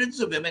of hundreds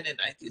of women in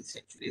 19th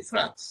century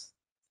France.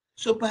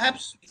 So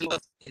perhaps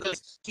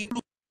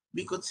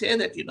we could say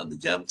that the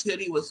germ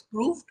theory was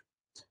proved,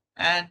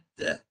 and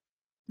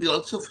we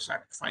also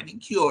started finding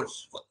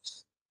cures for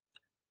this.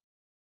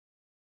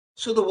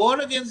 So the war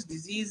against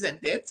disease and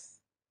death,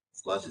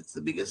 of course, it's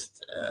the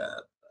biggest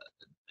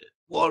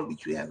war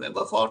which we have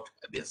ever fought.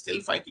 We are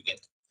still fighting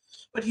it.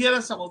 But here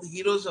are some of the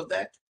heroes of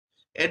that.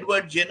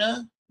 Edward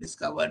Jenner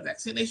discovered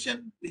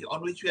vaccination,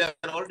 on which we are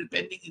all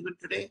depending even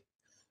today.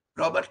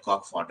 Robert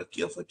Koch found a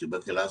cure for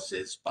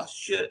tuberculosis,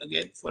 Pasteur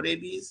again for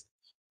rabies,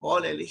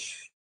 Paul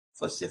Ehrlich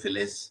for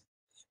syphilis,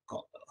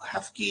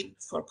 Hafkin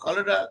for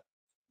cholera,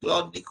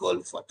 Claude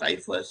Nicole for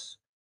typhus,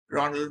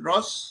 Ronald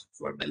Ross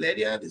for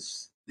malaria.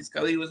 This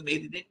discovery was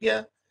made in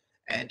India,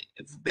 and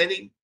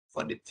Bering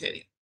for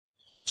diphtheria.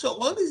 So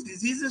all these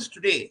diseases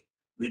today,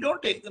 we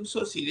don't take them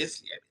so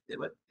seriously. I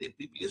mean,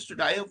 people used to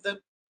die of them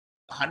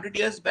 100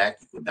 years back.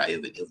 You could die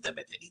of any of them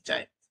at any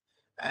time.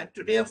 And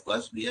today, of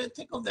course, we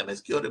think of them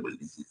as curable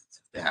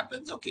diseases. If it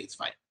happens, okay, it's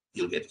fine.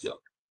 You'll get cured.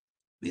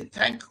 We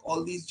thank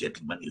all these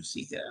gentlemen you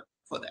see here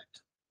for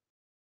that.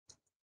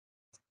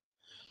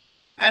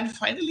 And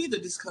finally, the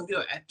discovery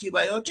of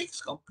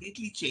antibiotics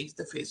completely changed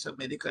the face of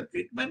medical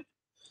treatment.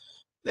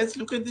 Let's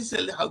look at this,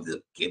 how this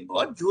came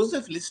about.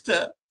 Joseph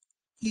Lister,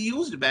 he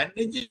used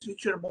bandages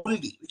which were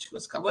moldy, which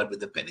was covered with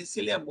the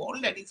penicillium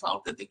mold, and he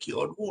found that they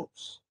cured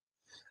wounds.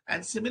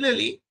 And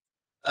similarly,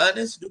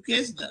 Ernest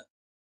Duquesne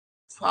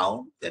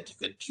found that you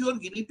can cure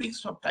guinea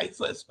pigs from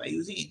typhus by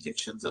using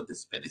injections of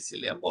this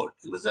penicillium mold.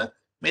 He was a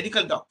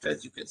medical doctor,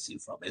 as you can see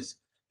from his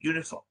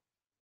uniform.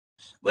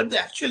 But the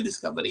actual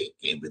discovery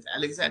came with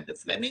Alexander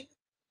Fleming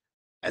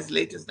as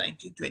late as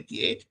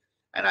 1928.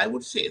 And I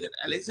would say that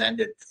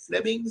Alexander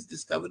Fleming's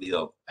discovery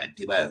of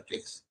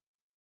antibiotics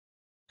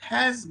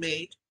has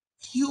made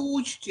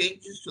huge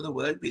changes to the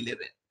world we live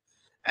in.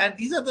 And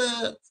these are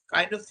the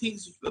kind of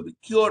things which will be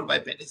cured by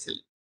penicillin.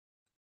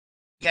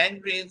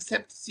 Gangrene,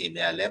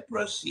 septicemia,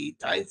 leprosy,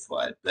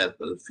 typhoid,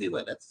 purple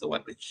fever, that's the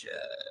one which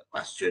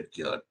Pasteur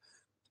cured,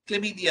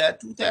 chlamydia,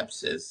 tooth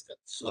abscess,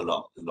 so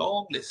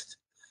long list.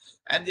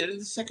 And during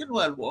the Second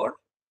World War,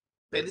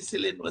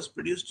 penicillin was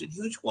produced in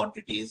huge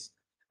quantities,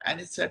 and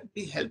it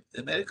certainly helped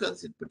the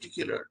Americans in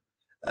particular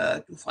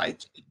to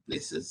fight in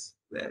places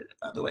where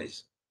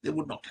otherwise they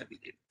would not have been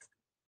able to.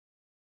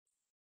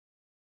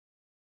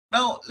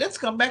 Now, let's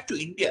come back to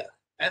India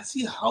and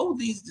see how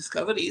these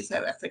discoveries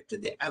have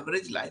affected the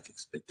average life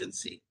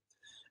expectancy.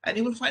 And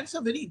you will find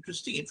some very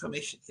interesting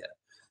information here.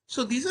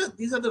 So these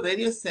are the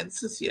various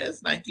census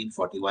years,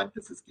 1941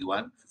 to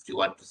 51,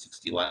 51 to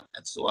 61,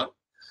 and so on.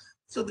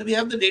 So we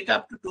have the data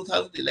up to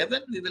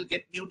 2011. We will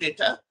get new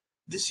data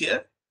this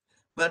year.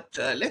 But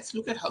let's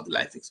look at how the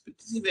life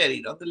expectancy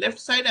varied. On the left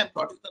side, I'm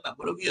plotting the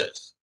number of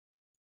years.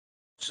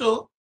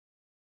 So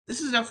this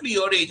is roughly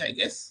your age, I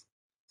guess,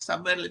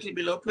 somewhere a little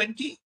below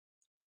 20.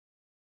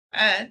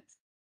 And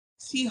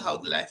see how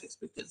the life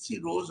expectancy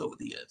rose over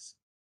the years.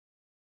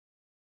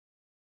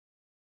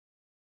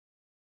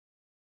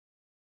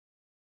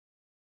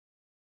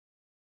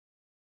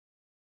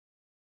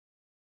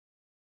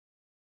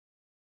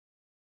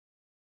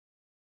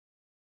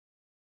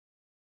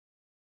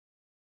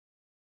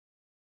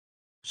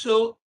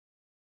 So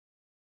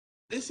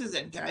this is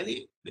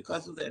entirely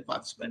because of the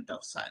advancement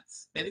of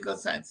science, medical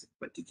science in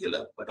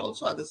particular, but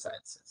also other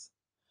sciences.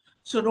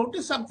 So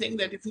notice something,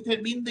 that if it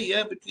had been the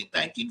year between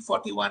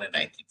 1941 and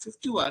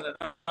 1951,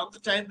 around the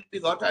time we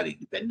got our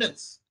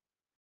independence,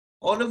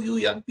 all of you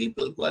young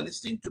people who are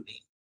listening to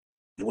me,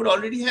 you would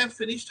already have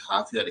finished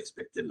half your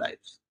expected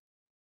lives.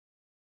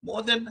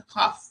 More than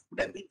half would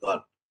have been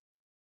gone.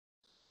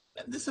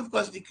 And this, of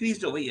course,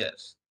 decreased over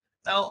years.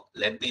 Now,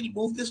 let me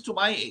move this to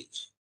my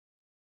age.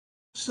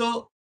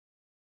 So,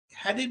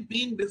 had it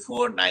been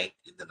before in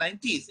the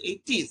 90s,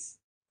 80s,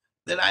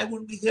 then I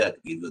wouldn't be here to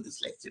give you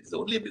this lecture. It's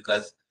only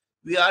because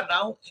we are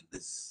now in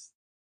this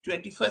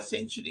 21st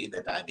century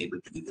that I'm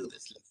able to give you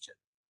this lecture.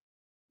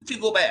 If you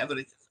go by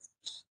averages.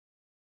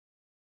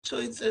 So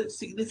it's a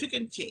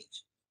significant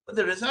change. But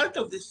the result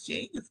of this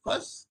change, of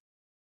course,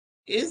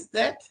 is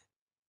that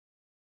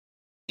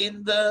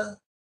in the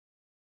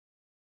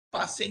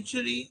past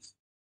centuries,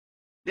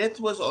 death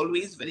was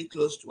always very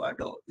close to our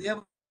door. We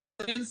have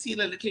seen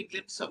a little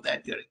glimpse of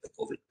that during the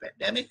COVID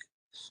pandemic.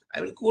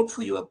 I will quote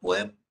for you a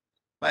poem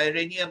by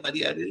Rainier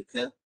Maria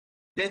Rilke.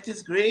 Death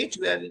is great,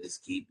 we are in his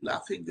keep,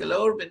 laughing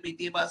galore when we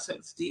deem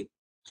ourselves deep.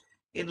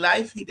 In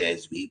life, he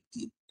dares weep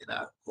deep in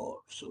our core.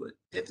 So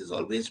death is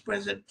always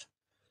present,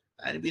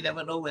 and we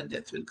never know when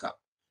death will come.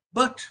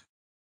 But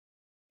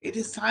it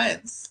is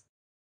science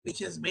which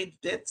has made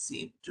death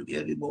seem to be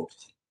a remote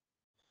thing.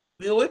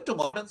 We owe it to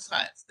modern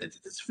science that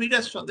it has freed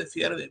us from the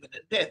fear of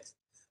imminent death.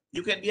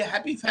 You can be a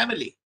happy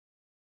family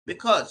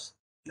because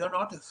you're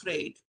not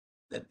afraid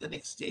that the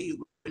next day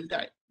you will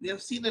die. We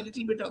have seen a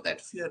little bit of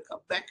that fear come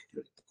back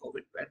during the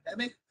COVID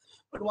pandemic,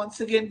 but once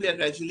again, we are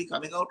gradually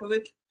coming out of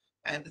it,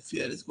 and the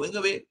fear is going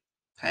away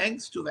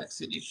thanks to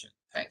vaccination,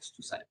 thanks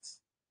to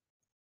science.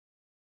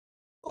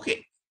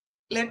 Okay,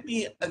 let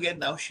me again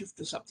now shift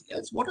to something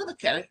else. What are the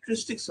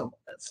characteristics of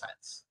modern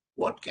science?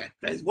 What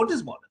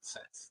is modern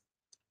science?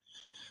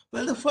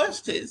 Well, the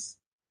first is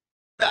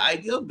the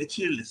idea of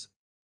materialism.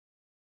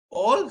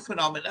 All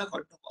phenomena,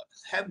 according to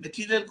models, have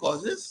material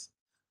causes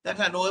that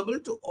are knowable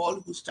to all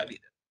who study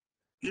them.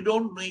 You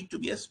don't need to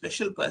be a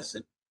special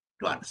person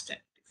to understand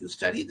it. If you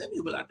study them,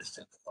 you will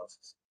understand the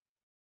causes.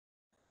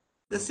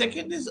 The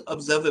second is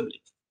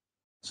observability.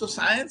 So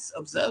science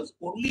observes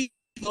only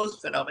those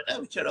phenomena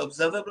which are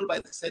observable by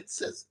the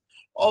senses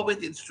or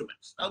with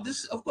instruments. Now,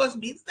 this, of course,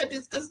 means that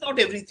it does not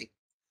everything.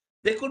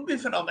 There could be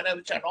phenomena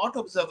which are not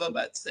observable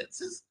by the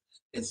senses.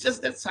 It's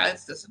just that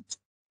science doesn't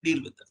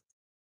deal with them.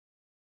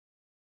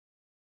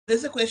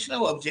 there's a question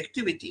of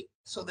objectivity.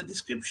 So the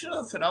description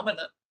of a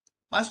phenomenon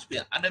must be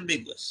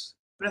unambiguous,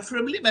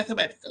 preferably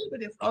mathematical,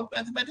 but if not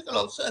mathematical,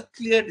 also a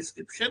clear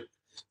description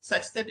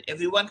such that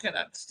everyone can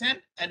understand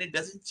and it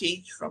doesn't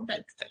change from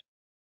time to time.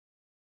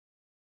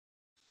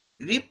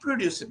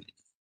 Reproducibility,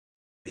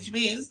 which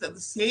means that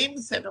the same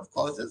set of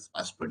causes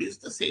must produce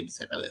the same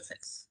set of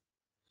effects.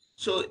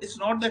 So it's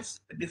not that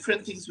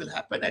different things will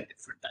happen at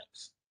different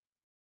times.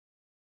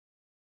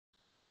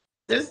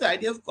 There is the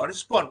idea of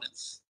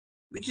correspondence,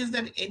 which is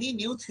that any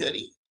new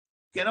theory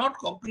cannot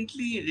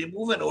completely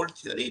remove an old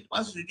theory. It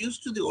must reduce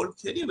to the old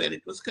theory where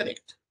it was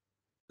correct.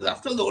 Because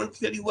after all, the old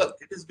theory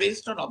worked. It is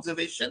based on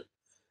observation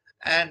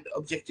and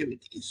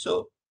objectivity.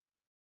 So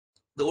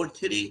the old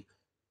theory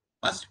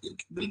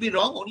will be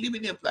wrong only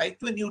when you apply it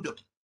to a new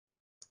domain.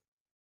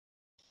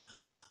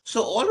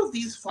 So all of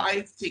these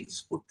 5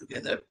 things put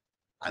together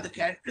are the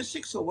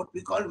characteristics of what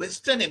we call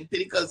Western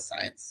empirical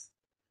science.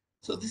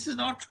 So this is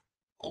not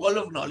all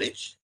of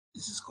knowledge.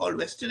 This is called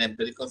Western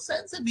empirical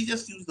science, and we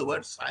just use the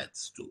word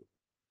science too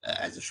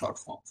as a short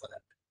form for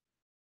that.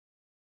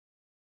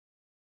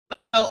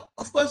 Now,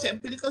 of course,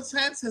 empirical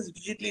science has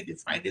rigidly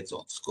defined its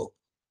own scope.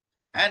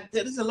 And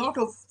there is a lot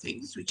of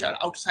things which are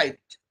outside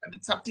it. I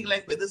mean, something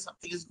like whether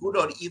something is good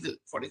or evil,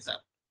 for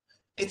example.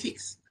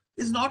 Ethics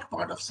is not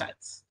part of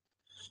science.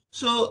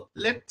 So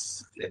let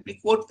me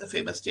quote the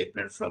famous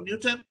statement from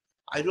Newton.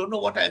 I don't know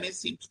what I may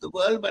seem to the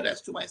world, but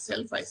as to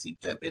myself, I seem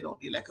to have been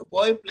only like a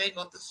boy playing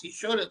on the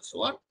seashore and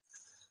so on.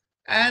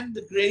 And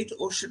the great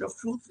ocean of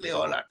truth lay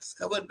all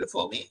undiscovered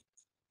before me.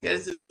 Here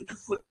is a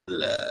beautiful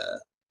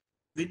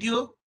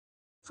video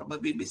from a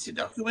BBC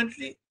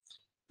documentary,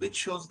 which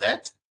shows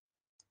that.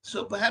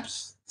 So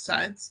perhaps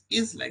science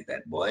is like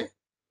that boy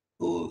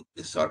who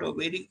is sort of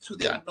wading through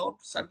the unknown,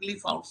 suddenly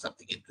found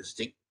something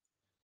interesting,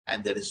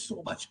 and there is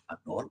so much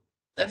unknown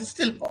that is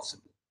still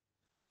possible.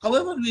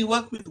 However, we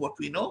work with what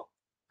we know,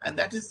 and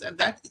that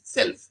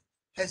itself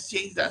has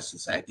changed our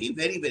society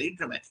very, very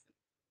dramatically.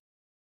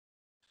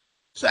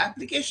 So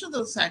applications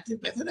of the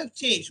scientific method have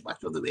changed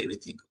much of the way we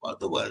think about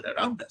the world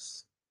around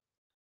us.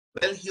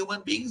 Well,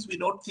 human beings, we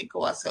don't think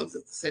of ourselves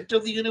at the center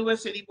of the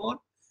universe anymore.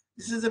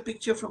 This is a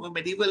picture from a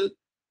medieval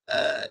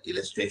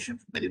illustration,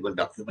 medieval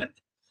document.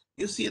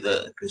 You see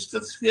the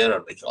crystal sphere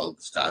on which all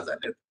the stars are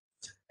lit.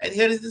 And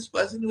here is this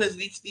person who has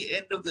reached the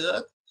end of the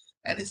earth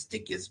and his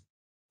stick is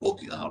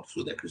poking out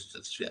through the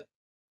crystal sphere.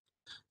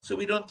 So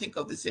we don't think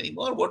of this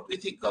anymore. What we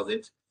think of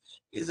it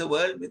is a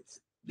world with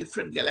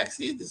different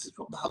galaxies. This is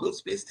from the Hubble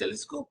Space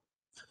Telescope.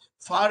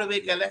 Faraway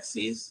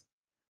galaxies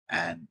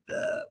and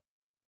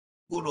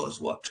who knows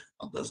what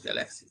on those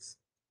galaxies.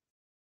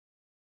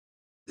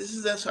 This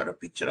is a sort of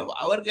picture of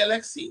our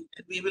galaxy,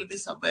 and we will be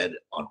somewhere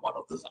on one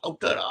of those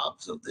outer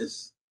arms of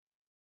this.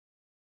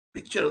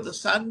 Picture of the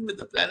sun with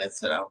the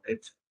planets around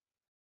it.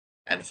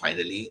 And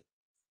finally,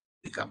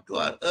 we come to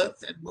our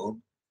Earth and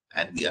Moon,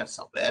 and we are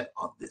somewhere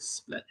on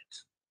this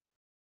planet.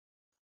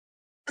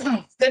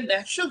 Then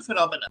natural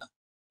phenomena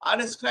are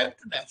ascribed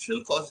to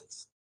natural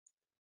causes.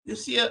 You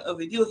see a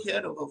video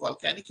here of a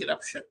volcanic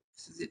eruption.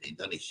 This is in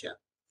Indonesia.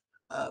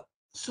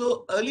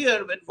 So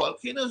earlier, when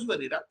volcanoes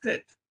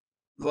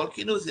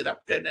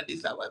erupted and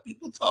is lava,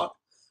 people thought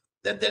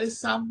that there is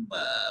some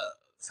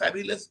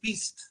fabulous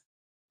beast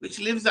which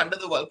lives under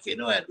the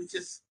volcano and which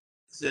is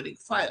exerting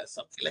fire,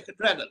 something like a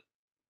dragon.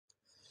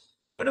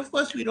 But of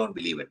course, we don't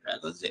believe in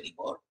dragons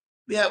anymore.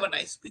 We have a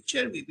nice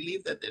picture. We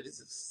believe that there is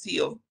a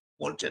sea of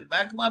molten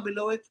magma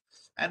below it,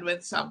 and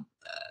when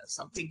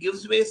something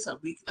gives way, some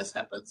weakness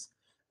happens,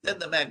 then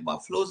the magma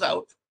flows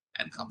out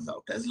and comes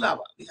out as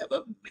lava. We have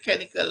a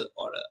mechanical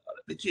or a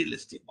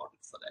materialistic model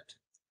for that.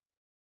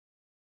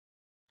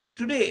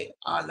 Today,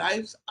 our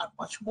lives are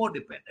much more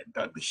dependent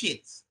on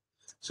machines.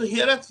 So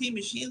here are 3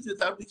 machines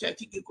without which I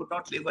think you could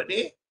not live a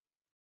day.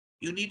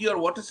 You need your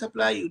water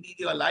supply, you need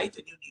your light,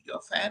 and you need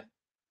your fan.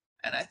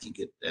 And I think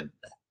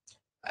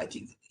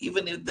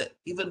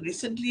even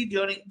recently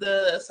during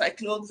the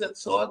cyclones and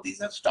so on,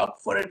 these have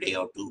stopped for a day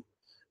or two,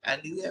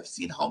 and you have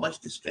seen how much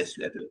distress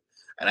you have to.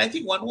 And I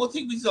think one more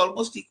thing which is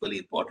almost equally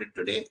important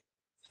today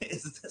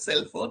is the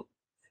cell phone.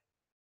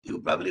 You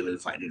probably will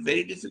find it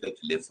very difficult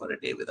to live for a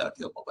day without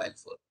your mobile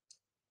phone.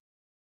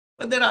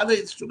 But there are other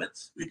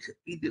instruments which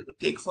we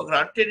take for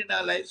granted in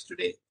our lives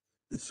today: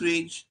 the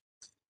fridge,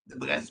 the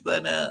gas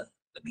burner,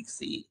 the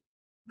mixie,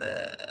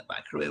 the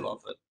microwave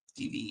oven,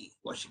 TV,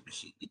 washing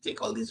machine. We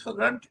take all these for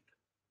granted.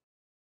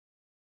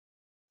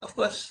 Of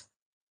course,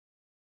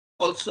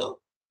 also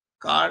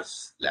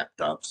cars,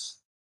 laptops,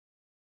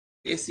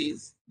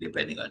 ACs,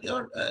 depending on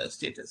your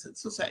status in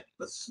society.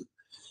 But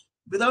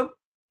without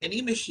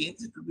any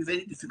machines, it would be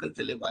very difficult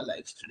to live our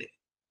lives today.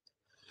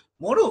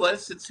 Moreover,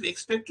 since we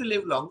expect to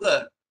live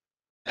longer,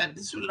 and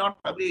this will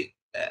not probably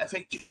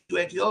affect you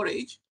at your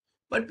age,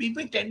 but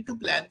people tend to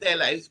plan their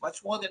lives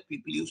much more than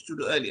people used to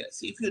do earlier.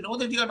 See, if you know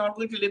that you are not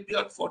going to live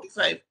beyond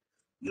 45,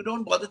 you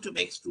don't bother to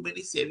make too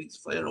many savings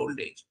for your old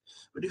age.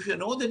 But if you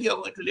know that you're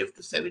going to live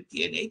to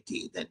 70 and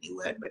 80, then you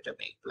had better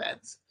make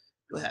plans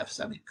to have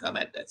some income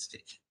at that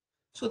stage.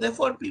 So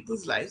therefore,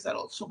 people's lives are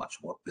also much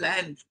more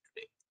planned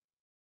today.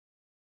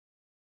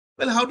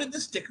 Well, how did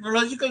this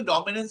technological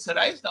dominance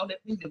arise? Now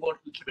let me devote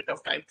a little bit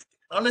of time to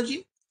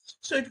technology.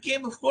 So it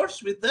came, of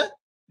course, with the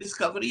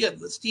discovery of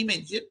the steam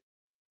engine,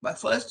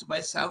 first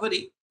by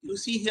Savary. You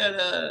see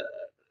here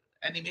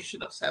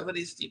animation of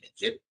Savary's steam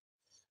engine,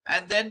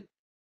 and then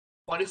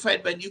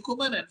modified by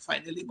Newcomen, and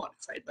finally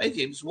modified by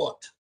James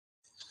Watt.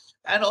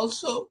 And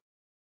also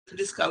the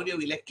discovery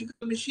of electrical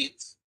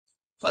machines.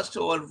 First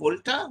of all,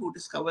 Volta, who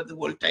discovered the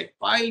voltaic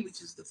pile,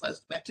 which is the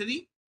first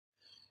battery.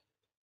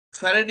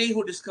 Faraday,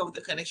 who discovered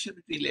the connection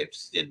between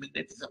electricity and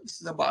magnetism.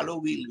 This is a Barlow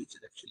wheel, which is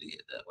actually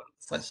one of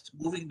the first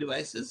moving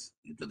devices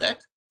into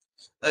that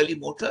early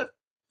motor.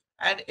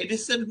 And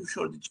Edison, who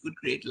showed that you could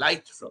create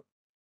light from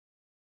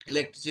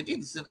electricity.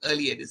 This is an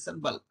early Edison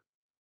bulb.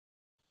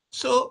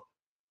 So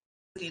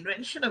the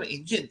invention of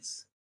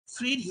engines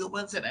freed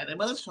humans and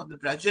animals from the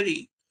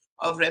drudgery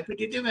of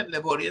repetitive and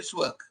laborious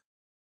work,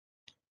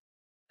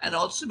 and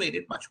also made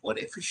it much more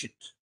efficient.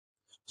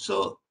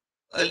 So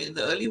in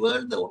the early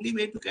world, the only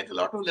way to get a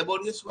lot of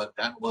laborious work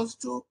done was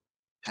to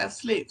have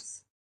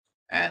slaves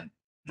and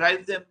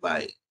drive them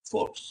by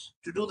force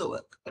to do the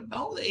work. But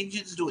now the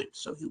engines do it,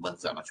 so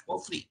humans are much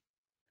more free.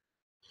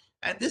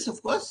 And this,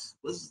 of course,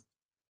 was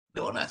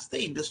known as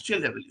the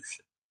Industrial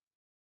Revolution.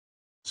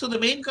 So the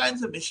main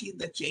kinds of machines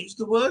that changed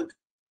the world,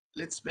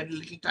 let's spend a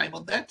little time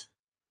on that.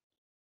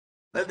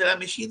 Well, there are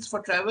machines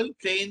for travel,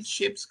 trains,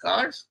 ships,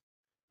 cars.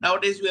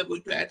 Nowadays, we are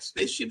going to add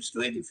spaceships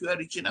to it if you are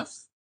rich enough.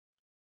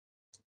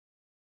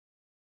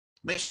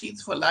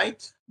 Machines for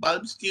light,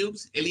 bulbs,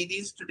 tubes,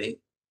 LEDs today.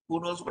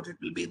 Who knows what it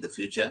will be in the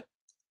future?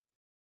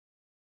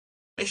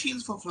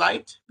 Machines for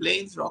flight,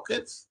 planes,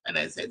 rockets, and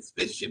as I said,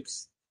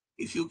 spaceships,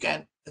 if you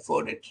can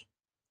afford it.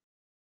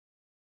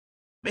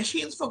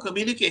 Machines for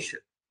communication.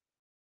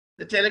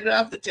 The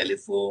telegraph, the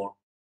telephone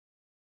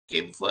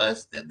came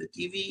first, then the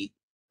TV,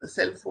 the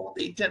cell phone,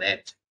 the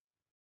internet.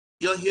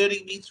 You're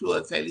hearing me through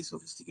a fairly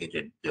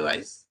sophisticated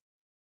device,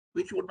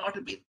 which would not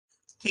have been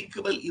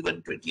thinkable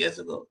even 20 years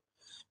ago.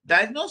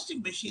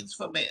 Diagnostic machines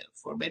for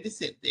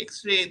medicine, the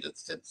X-ray, the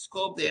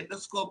stethoscope, the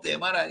endoscope, the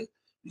MRI,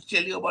 which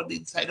tell you about the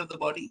inside of the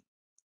body.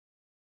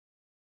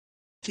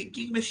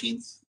 Thinking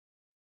machines,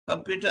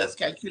 computers,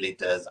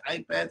 calculators,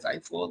 iPads,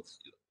 iPhones,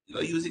 you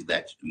are using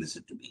that to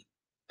listen to me.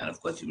 And of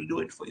course, you will do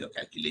it for your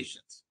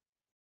calculations.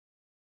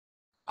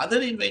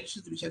 Other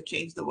inventions which have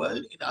changed the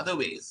world in other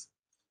ways: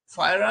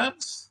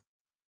 firearms,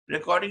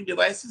 recording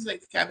devices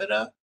like the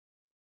camera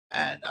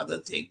and other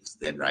things,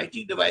 then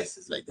writing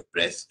devices like the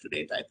press,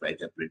 today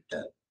typewriter,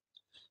 printer,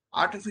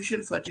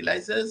 artificial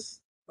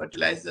fertilizers,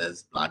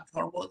 plant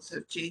hormones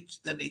have changed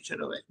the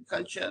nature of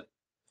agriculture,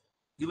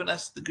 given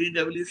us the Green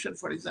Revolution,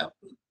 for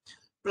example.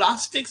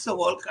 Plastics of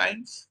all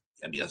kinds,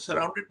 and you're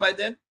surrounded by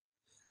them.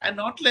 And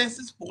not less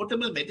is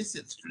portable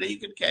medicines. Today you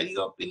can carry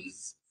your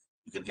pills,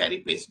 you can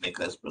carry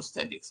pacemakers,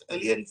 prosthetics.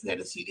 Earlier, if you had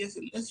a serious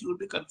illness, you would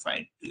be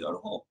confined to your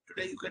home.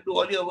 Today you can do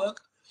all your work.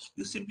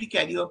 You simply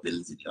carry your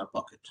pills in your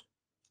pocket.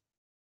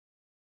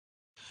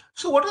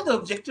 So what are the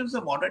objectives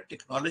of modern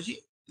technology?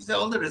 These are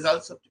all the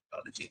results of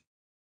technology.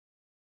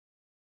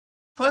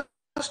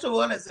 First of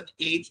all, as an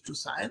aid to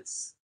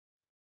science,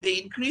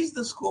 they increase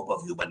the scope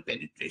of human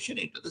penetration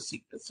into the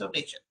secrets of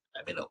nature.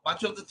 I mean,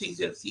 much of the things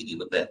you have seen,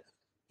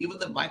 even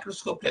the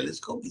microscope,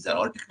 telescope, these are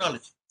all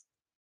technology.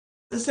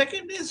 The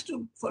second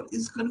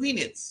is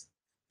convenience.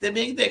 They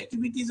make the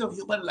activities of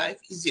human life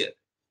easier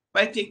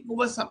by taking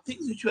over some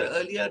things which were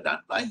earlier done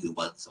by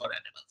humans or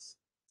animals.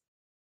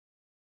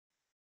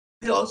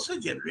 They also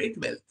generate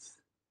wealth.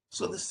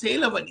 So the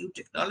sale of a new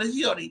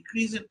technology or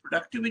increase in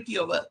productivity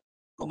of a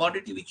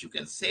commodity which you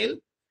can sell,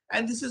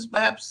 and this is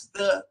perhaps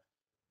the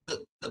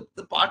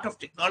part of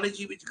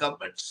technology which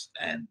governments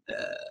and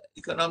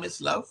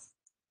economists love,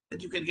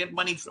 that you can get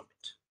money from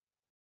it.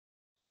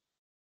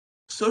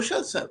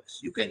 Social service.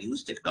 You can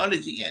use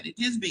technology, and it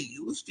is being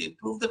used to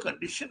improve the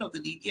condition of the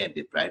needy and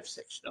deprived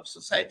section of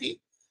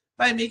society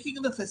by making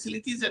the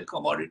facilities and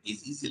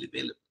commodities easily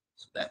available.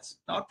 So that's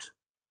not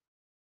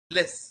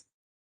less.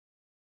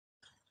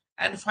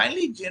 And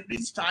finally, it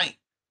generates time.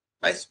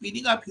 By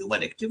speeding up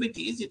human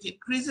activities, it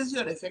increases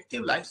your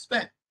effective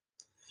lifespan.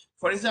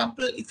 For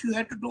example, if you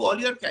had to do all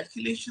your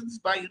calculations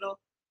by,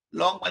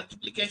 long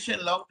multiplication,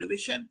 long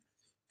division,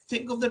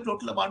 think of the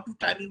total amount of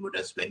time you would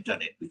have spent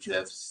on it, which you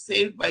have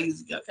saved by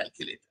using your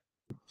calculator.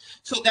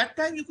 So that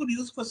time you could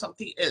use for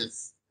something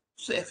else.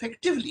 So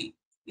effectively,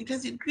 it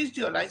has increased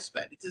your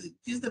lifespan. It has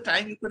increased the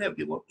time you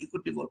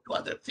could devote to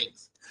other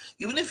things.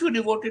 Even if you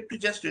devote it to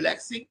just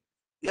relaxing,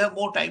 you have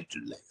more time to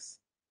relax.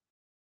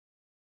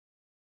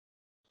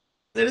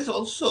 There is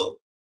also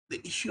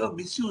the issue of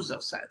misuse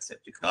of science and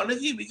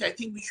technology, which I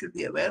think we should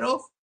be aware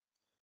of.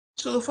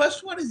 So the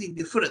first one is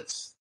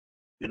indifference.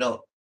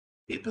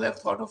 People have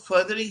thought of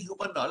furthering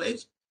human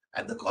knowledge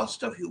at the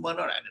cost of human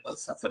or animal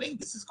suffering.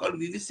 This is called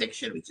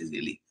vivisection, which is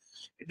really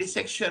a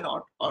dissection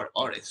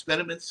or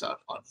experiments on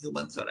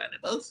humans or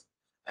animals.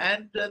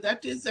 And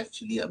that is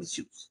actually a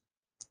misuse.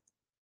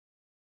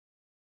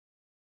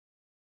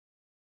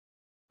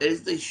 There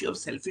is the issue of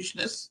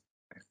selfishness.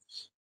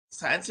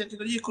 Science and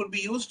technology could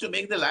be used to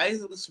make the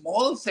lives of a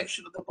small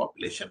section of the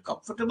population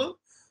comfortable,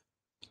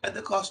 at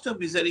the cost of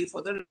misery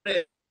for the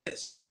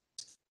rest.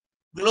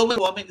 Global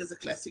warming is a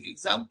classic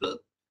example.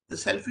 The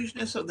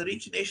selfishness of the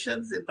rich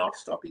nations in not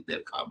stopping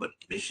their carbon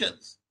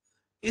emissions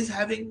is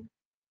having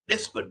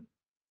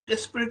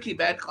desperately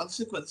bad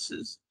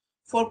consequences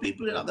for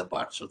people in other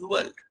parts of the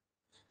world.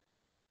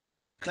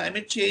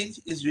 Climate change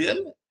is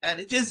real and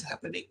it is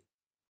happening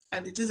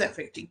and it is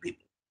affecting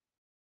people.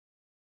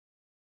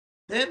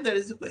 Then there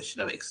is the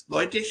question of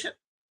exploitation.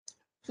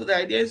 So the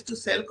idea is to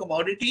sell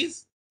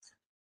commodities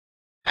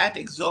at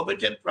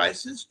exorbitant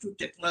prices to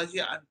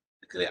technology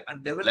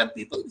undeveloped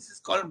people. This is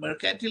called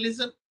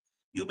mercantilism.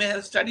 You may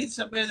have studied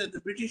somewhere that the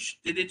British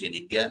did it in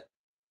India.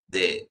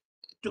 They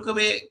took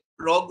away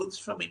raw goods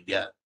from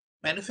India,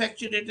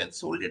 manufactured it and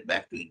sold it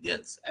back to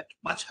Indians at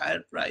much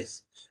higher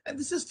price. And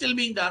this is still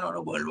being done on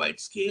a worldwide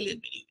scale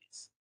in many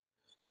ways.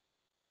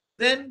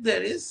 Then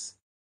there is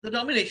the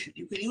domination.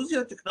 You can use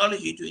your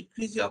technology to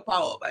increase your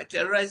power by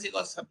terrorizing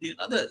or subduing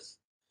others,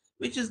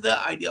 which is the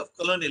idea of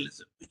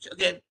colonialism, which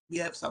again we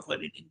have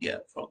suffered in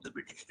India from the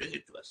British doing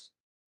it to us.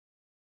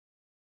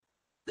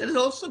 There is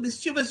also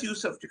mischievous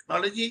use of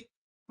technology,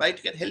 but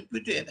it can help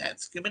you to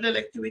enhance criminal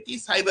activity.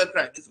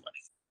 Cybercrime is one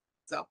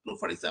example,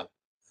 for example,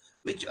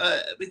 which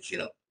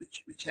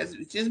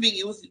is being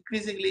used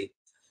increasingly,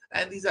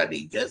 and these are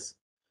dangers.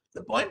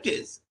 The point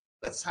is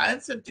that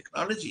science and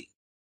technology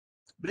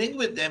bring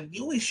with them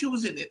new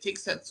issues in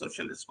ethics and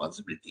social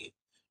responsibility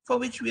for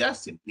which we are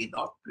simply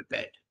not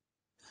prepared.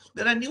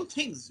 There are new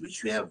things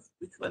which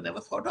were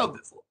never thought of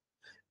before.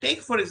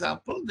 Take, for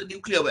example, the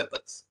nuclear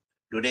weapons.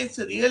 Today it's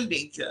a real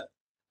danger,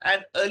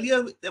 and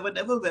earlier there were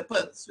never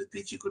weapons with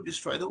which you could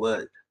destroy the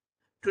world.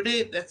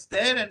 Today that's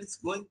there, and it's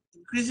going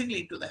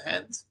increasingly into the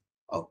hands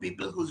of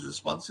people whose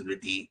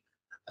responsibility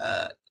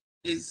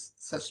is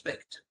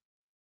suspect.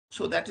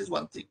 So that is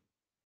one thing.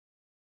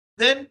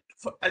 Then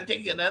I'll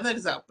take another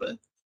example.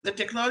 The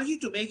technology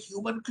to make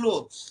human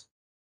clones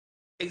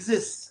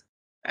exists.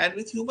 And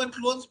with human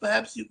clones,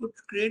 perhaps you could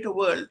create a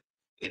world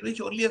in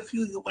which only a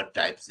few human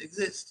types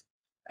exist.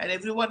 And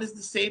everyone is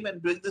the same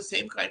and doing the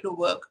same kind of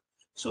work.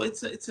 So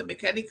it's a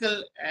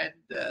mechanical and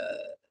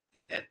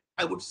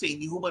I would say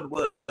inhuman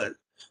world.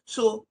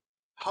 So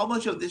how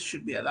much of this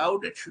should be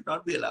allowed and should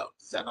not be allowed?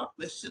 These are not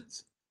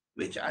questions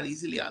which are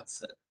easily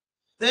answered.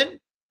 Then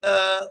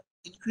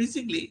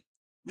increasingly,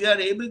 we are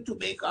able to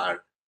make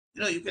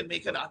you can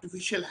make an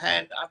artificial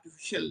hand,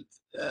 artificial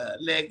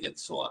leg, and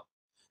so on.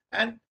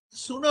 And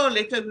sooner or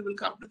later, we will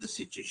come to the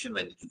situation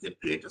when you can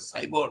create a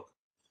cyborg,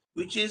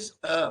 which has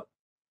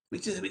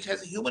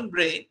a human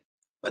brain,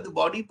 but the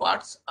body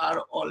parts are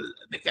all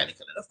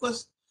mechanical and of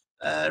course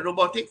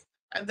robotic,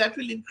 and that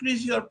will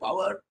increase your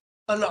power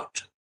a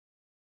lot.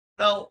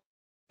 Now,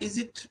 is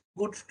it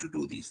good to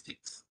do these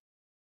things?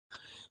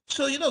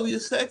 So, we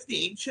research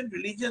the ancient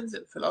religions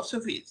and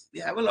philosophies.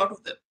 We have a lot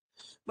of them.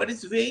 But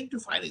it's vain to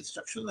find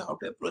instructions on how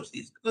to approach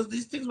these because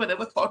these things were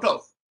never thought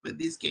of when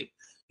these came.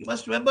 You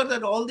must remember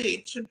that all the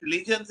ancient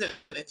religions and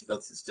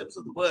ethical systems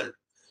of the world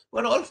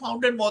were all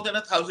founded more than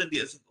 1,000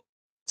 years ago.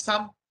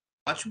 Some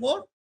much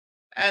more,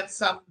 and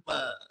some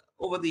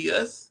over the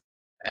years,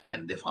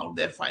 and they found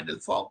their final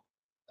form.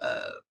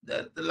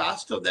 The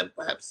last of them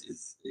perhaps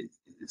is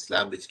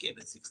Islam, which came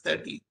in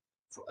 630,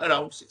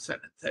 around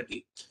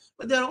 630.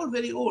 But they're all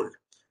very old.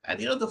 And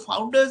the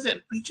founders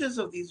and preachers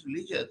of these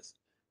religions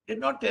did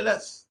not tell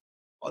us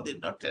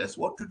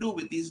what to do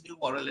with these new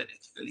moral and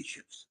ethical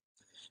issues.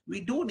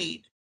 We do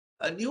need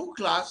a new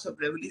class of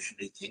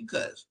revolutionary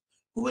thinkers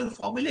who will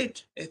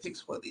formulate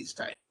ethics for these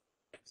times.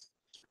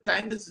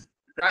 Time is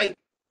ripe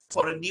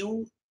for a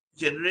new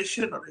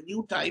generation or a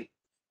new type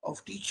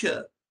of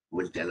teacher who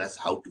will tell us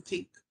how to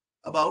think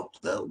about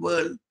the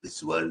world,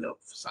 this world of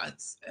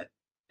science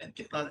and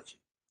technology.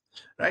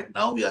 Right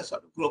now, we are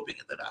sort of groping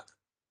in the dark.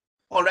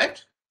 All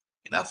right,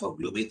 enough of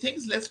gloomy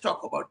things. Let's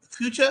talk about the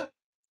future.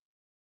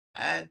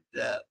 And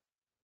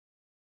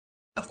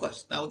of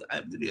course, now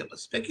I'm doing a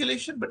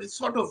speculation, but it's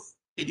sort of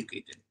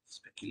educated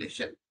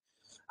speculation.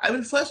 I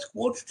will first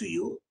quote to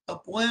you a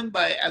poem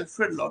by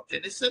Alfred Lord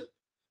Tennyson,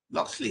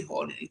 Locksley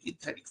Hall in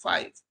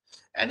 1835.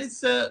 And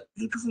it's a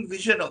beautiful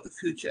vision of the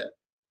future.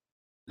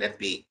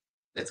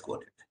 Let's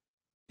quote it.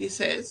 He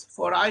says,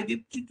 "For I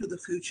dipped into the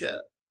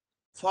future,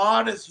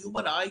 far as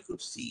human eye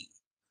could see,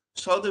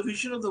 saw the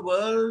vision of the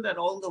world and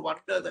all the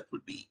wonder that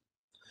would be,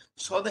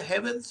 saw the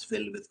heavens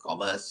filled with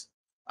commerce,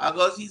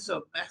 argosies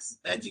of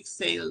magic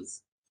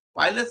sails,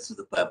 pilots of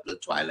the purple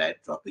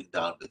twilight dropping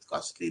down with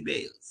costly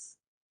bales,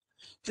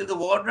 till the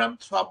war drum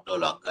throbbed no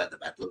longer and the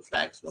battle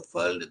flags were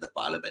furled in the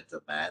parliament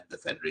of man, the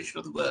federation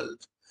of the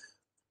world,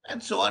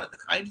 and so on, and the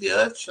kindly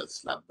earth shall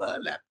slumber,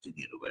 lapped in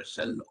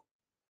universal law."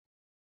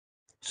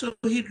 So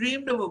he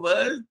dreamed of a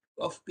world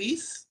of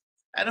peace,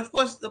 and of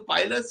course the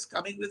pilots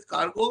coming with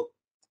cargo,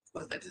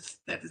 because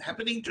that is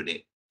happening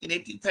today. In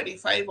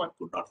 1835, one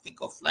could not think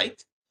of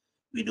flight.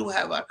 We do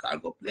have our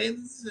cargo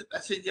planes,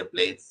 passenger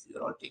planes.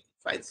 You're all taking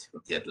flights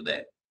from here to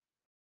there.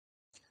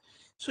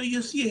 So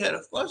you see here,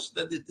 of course,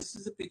 that this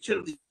is a picture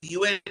of the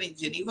UN in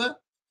Geneva,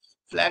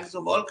 flags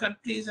of all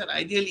countries, and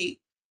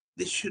ideally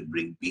this should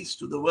bring peace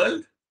to the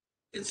world.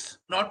 it's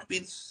not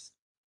been,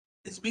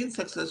 it's been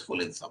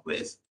successful in some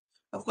ways.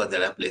 Of course,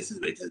 there are places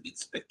where it has been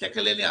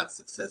spectacularly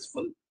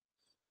unsuccessful.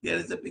 Here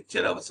is a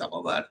picture of some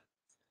of our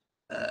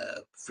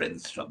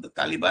friends from the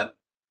Taliban.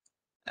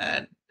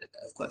 And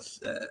of course,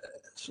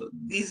 so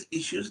these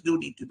issues do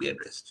need to be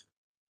addressed.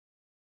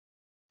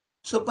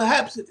 So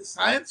perhaps it is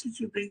science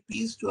which will bring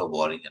peace to a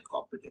warring and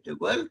competitive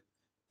world.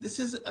 This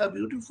is a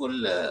beautiful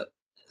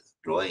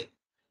drawing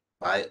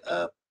by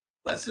a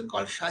person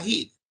called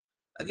Shahid,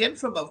 again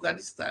from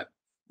Afghanistan,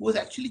 who was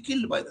actually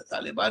killed by the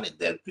Taliban in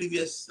their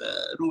previous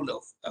rule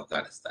of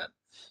Afghanistan.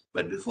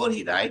 But before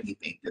he died, he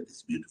painted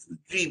this beautiful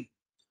dream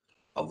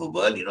of a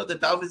world. You know, the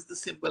dove is the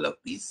symbol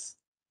of peace,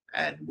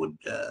 and would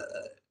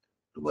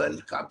the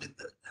world come in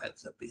the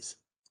hands of peace.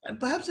 And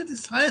perhaps it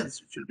is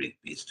science which will bring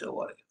peace to a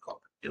warring and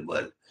competitive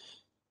world.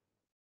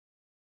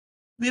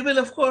 We will,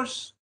 of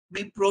course,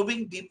 be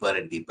probing deeper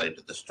and deeper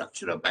into the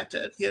structure of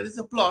matter. Here is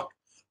a plot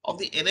of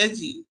the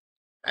energy,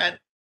 and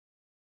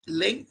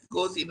length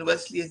goes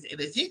inversely as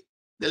energy,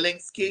 the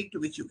length scale to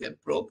which you can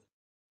probe.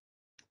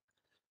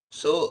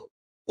 So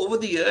over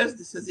the years,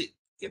 this has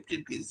kept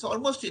increasing. It's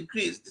almost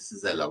increased. This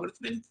is a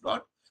logarithmic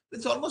plot.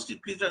 It's almost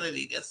increased on a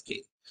linear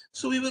scale.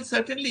 So we will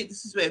certainly,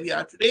 this is where we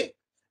are today,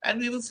 and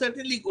we will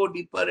certainly go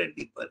deeper and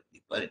deeper and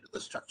deeper into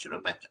the structure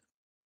of matter.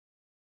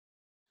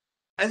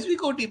 As we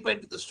go deeper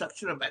into the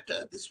structure of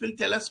matter, this will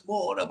tell us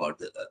more about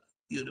the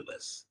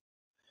universe.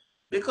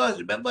 Because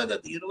remember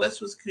that the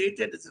universe was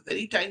created as a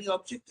very tiny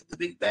object in the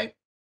Big Bang,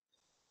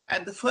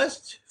 and the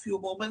first few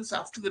moments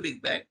after the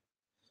Big Bang,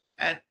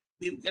 and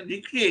we can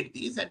recreate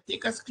these and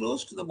take us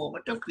close to the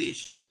moment of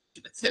creation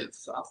itself.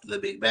 So after the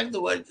Big Bang,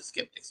 the world just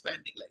kept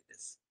expanding like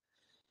this.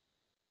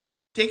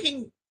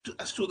 Taking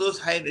us to those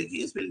high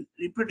energies will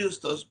reproduce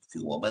those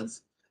few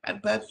moments,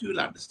 and perhaps we will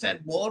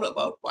understand more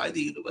about why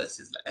the universe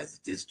is as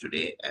it is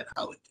today and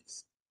how it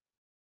is.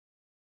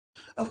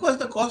 Of course,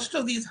 the cost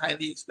of these high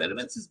energy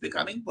experiments is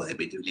becoming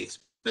prohibitively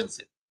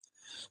expensive.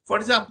 For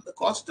example, the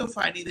cost of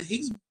finding the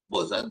Higgs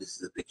boson, this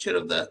is a picture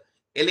of the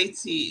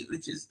LHC,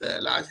 which is the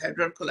Large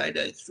Hadron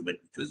Collider instrument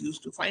which was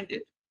used to find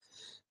it.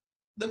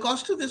 The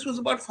cost of this was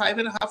about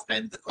 5.5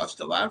 times the cost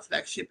of our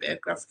flagship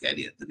aircraft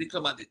carrier, the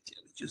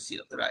Vikramaditya, which you see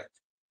on the right.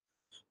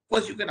 Of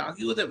course, you can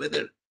argue that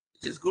whether it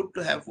is good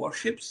to have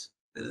warships,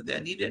 whether they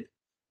are needed,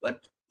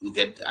 but you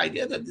get the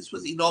idea that this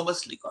was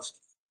enormously costly.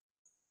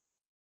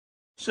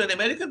 So an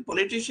American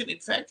politician, in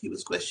fact, he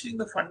was questioning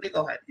the funding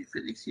of high-energy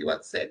physics. He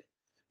once said,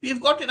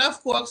 "We've got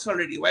enough quarks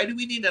already. Why do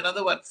we need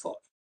another one for?"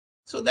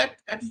 So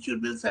that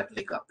attitude will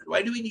certainly come.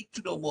 Why do we need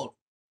to know more?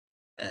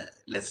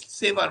 Let's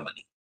save our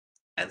money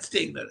and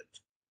stay ignorant.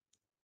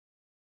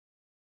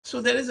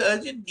 So there is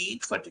urgent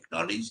need for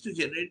technologies to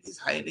generate these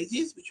high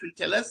energies, which will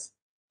tell us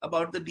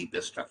about the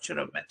deeper structure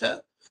of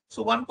matter.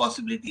 So one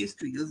possibility is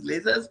to use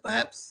lasers,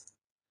 perhaps.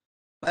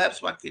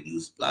 Perhaps one can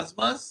use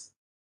plasmas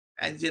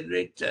and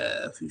generate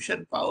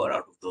fusion power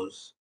out of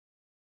those.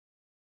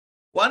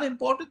 One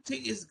important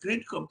thing is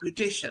grid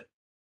computation,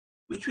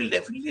 which will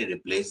definitely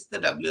replace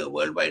the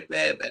World Wide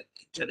Web and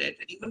Internet,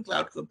 and even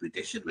cloud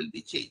computation will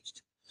be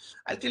changed.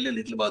 I'll tell you a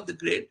little about the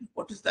grid.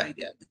 What is the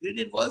idea? The grid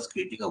involves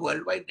creating a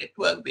worldwide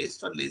network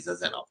based on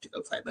lasers and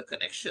optical fiber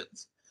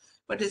connections.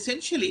 But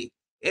essentially,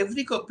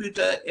 every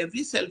computer,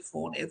 every cell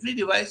phone, every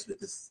device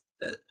with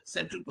a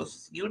central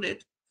processing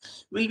unit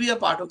will be a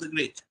part of the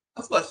grid.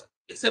 Of course,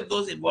 except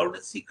those involved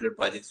in secret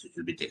projects which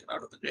will be taken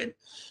out of the grid.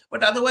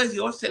 But otherwise,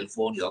 your cell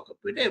phone, your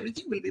computer,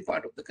 everything will be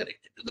part of the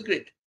connected to the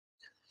grid.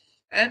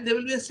 And there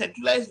will be a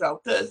centralized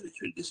routers which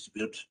will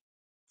distribute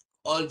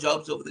all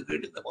jobs over the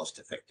grid in the most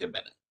effective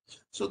manner.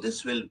 So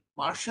this will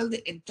marshal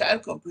the entire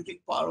computing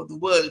power of the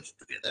world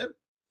together,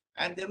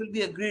 and there will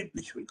be a grid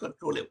which will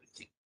control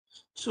everything.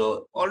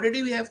 So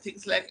already we have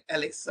things like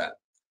Alexa,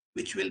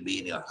 which will be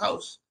in your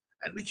house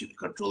and which will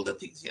control the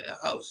things in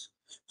your house.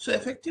 So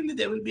effectively,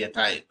 there will be a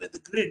time when the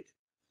grid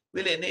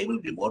will enable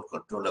remote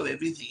control of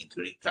everything,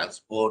 including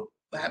transport,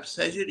 perhaps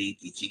surgery,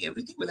 teaching,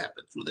 everything will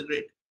happen through the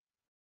grid.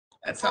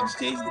 At some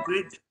stage, the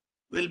grid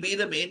will be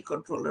the main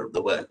controller of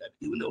the world, and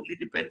you will only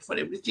depend for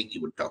everything.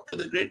 You will talk to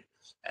the grid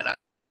and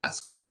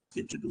ask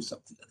it to do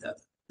something or the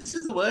other. This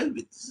is the world,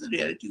 this is a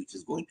reality which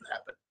is going to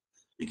happen.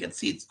 We can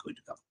see it's going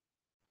to come.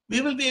 We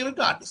will be able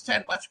to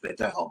understand much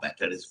better how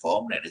matter is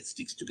formed and it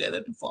sticks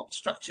together to form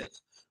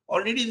structures.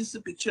 Already this is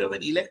a picture of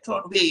an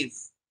electron wave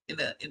in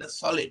a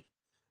solid,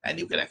 and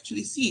you can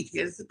actually see it.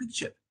 Here is the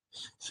picture.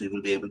 So you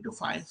will be able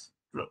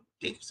to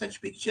take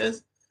such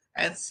pictures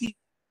and see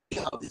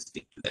how they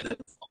stick together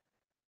to form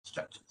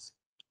structures.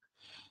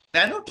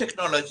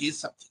 Nanotechnology is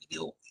something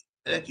new,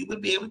 that you will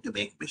be able to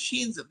make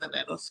machines at the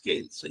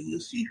nanoscale. So you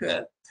see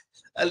here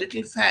a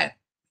little fan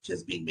which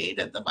has been made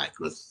at the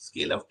micro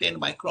scale of 10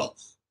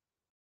 microns,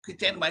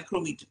 10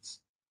 micrometers,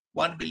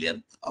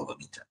 1/1000th of a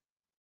meter.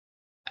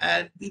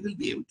 And we will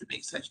be able to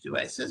make such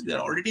devices. We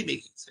are already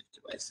making such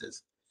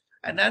devices.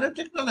 And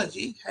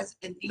nanotechnology has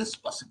endless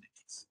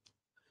possibilities.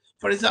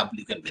 For example,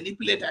 you can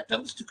manipulate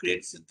atoms to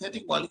create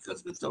synthetic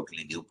molecules with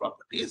totally new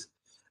properties.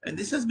 And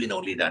this has been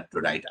only done to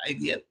write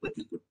IVF, but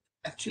you could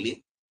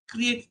actually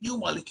create new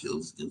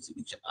molecules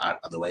which are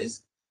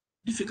otherwise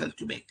difficult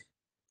to make.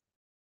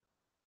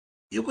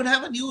 You could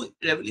have a new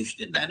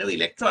revolution in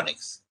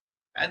nanoelectronics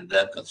and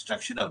the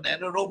construction of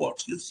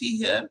nanorobots. You see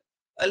here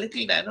a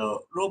little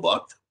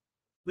nanorobot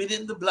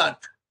within the blood,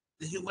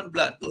 the human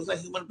blood. Those are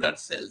human blood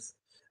cells.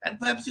 And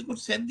perhaps you could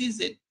send these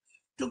in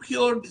to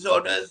cure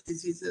disorders,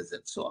 diseases,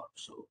 and so on.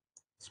 So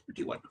it's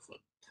pretty wonderful.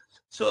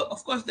 So,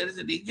 of course, there is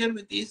a danger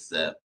with these.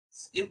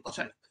 You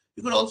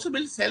could also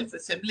build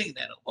self-assembling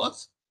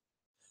nanobots.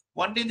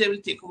 One day they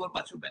will take over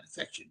much of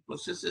manufacturing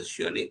processes,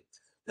 surely.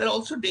 There are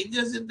also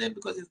dangers in them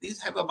because if these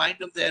have a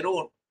mind of their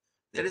own,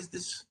 there is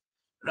this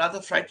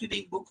rather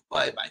frightening book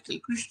by Michael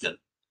Christian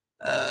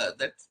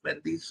that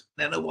when these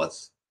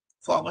nanobots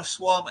form a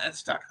swarm and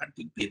start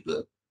hunting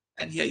people,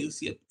 and here you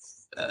see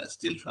a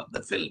still from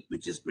the film,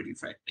 which is pretty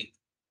frightening.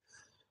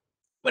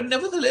 But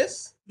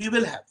nevertheless, we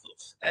will have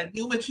those. And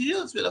new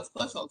materials will, of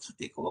course, also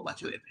take over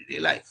much of everyday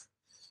life.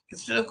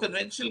 Instead of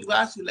conventional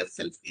glass, you'll have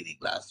self-cleaning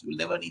glass. You will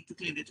never need to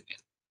clean it again.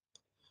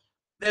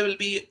 There will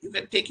be, you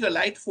can take your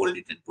light, fold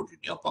it, and put it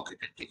in your pocket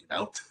and take it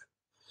out.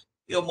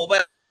 Your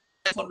mobile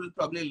phone will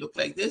probably look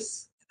like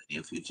this in the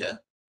near future.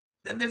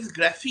 Then there's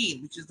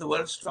graphene, which is the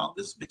world's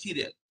strongest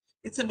material.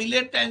 It's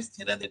 1,000,000 times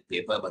thinner than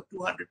paper, but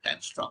 200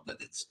 times stronger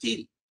than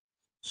steel.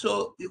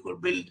 So you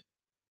could build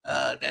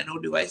nano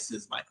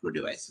devices, micro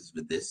devices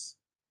with this,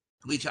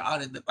 which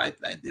are in the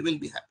pipeline. They will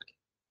be happening.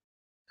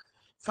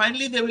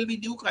 Finally, there will be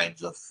new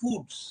kinds of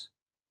foods,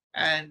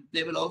 and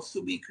they will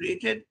also be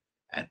created.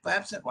 And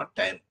perhaps at one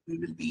time, we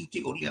will be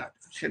eating only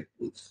artificial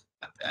foods.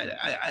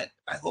 I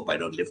hope I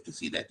don't live to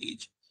see that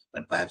age,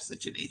 but perhaps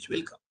such an age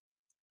will come.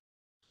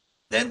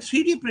 Then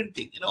 3D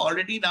printing,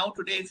 already now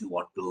today, if you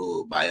want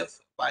to buy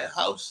a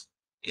house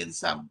in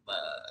some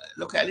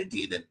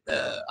locality, then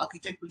the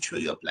architect will show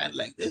you a plan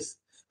like this.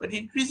 But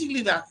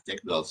increasingly, the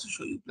architect will also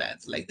show you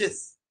plans like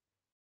this.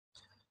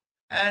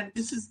 And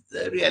this is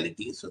the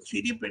reality. So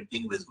 3D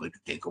printing is going to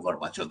take over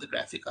much of the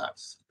graphic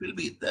arts. It will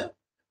be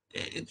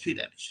in 3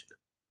 dimensions.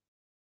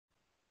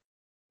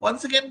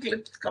 Once again,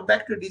 let's come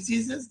back to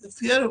diseases. The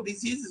fear of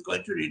disease is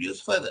going to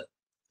reduce further.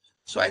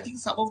 So I think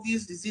some of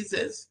these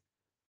diseases,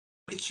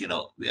 which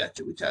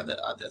which are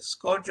the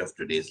scourge of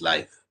today's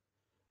life,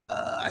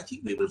 I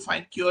think we will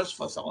find cures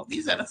for some of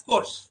these. And of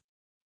course,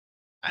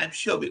 I'm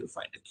sure we will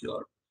find a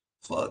cure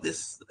for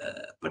this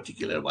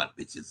particular one,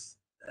 which is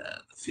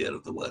the fear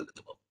of the world at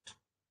the moment.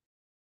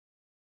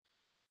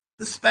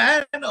 The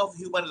span of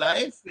human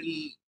life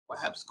will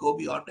perhaps go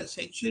beyond a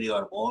century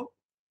or more.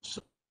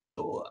 So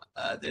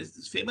there's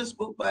this famous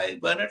book by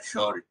Bernard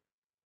Shaw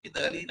in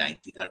the early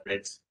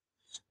 1900s.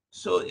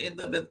 So in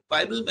the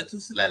Bible,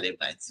 Methuselah lived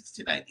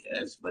 969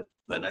 years, but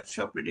Bernard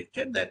Shaw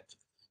predicted that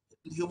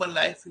human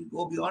life will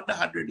go beyond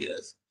 100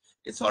 years.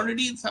 It's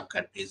already in some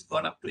countries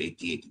gone up to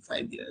 80,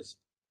 85 years.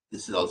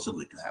 This is also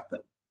going to happen.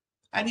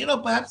 And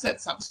perhaps at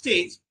some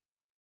stage,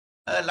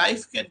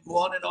 life can go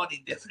on and on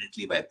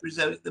indefinitely by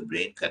preserving the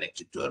brain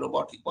connected to a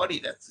robotic body.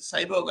 That's the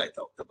cyborg I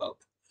talked about.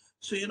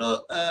 So,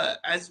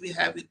 as we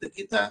have in the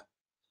Gita,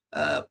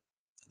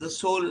 the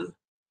soul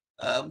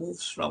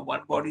moves from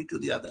one body to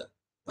the other.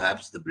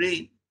 Perhaps the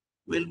brain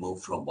will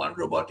move from one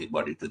robotic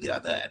body to the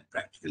other and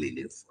practically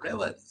live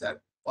forever. These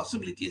are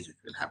possibilities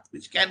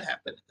which can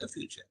happen in the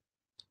future.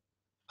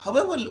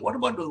 However, what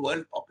about the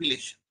world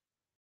population?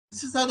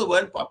 This is how the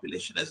world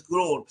population has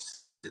grown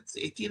since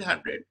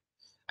 1800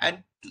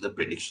 and to the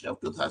prediction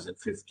of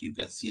 2050. You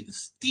can see the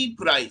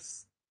steep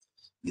rise.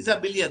 These are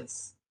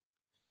billions.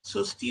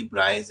 So steep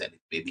rise, and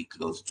it may be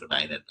close to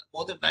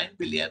more than 9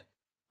 billion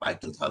by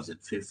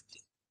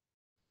 2050.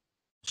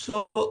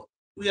 So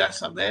we are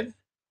somewhere,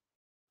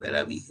 where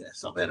are we here?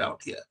 Somewhere around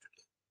here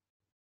today.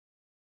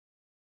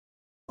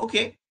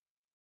 Okay.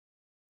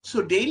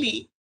 So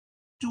daily,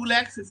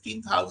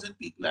 215,000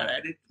 people are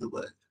added to the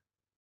world.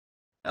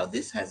 Now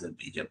this has a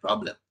major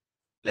problem.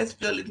 Let's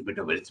do a little bit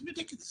of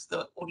arithmetic. This is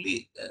the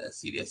only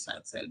serious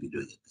science I'll be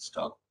doing in this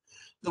talk.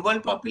 The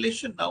world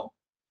population now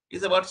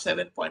is about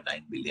 7.9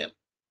 billion.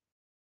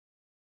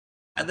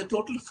 And the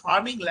total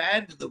farming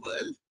land in the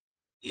world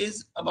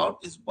is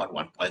about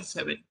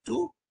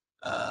 1.72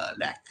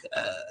 lakh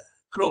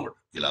crore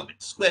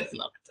square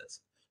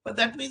kilometers. But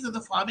that means that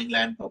the farming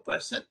land per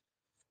person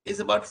is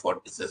about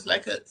 40. It's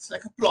like a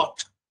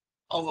plot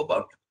of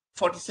about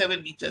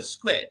 47 meters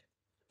squared,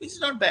 which is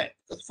not bad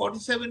because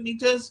 47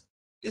 meters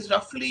is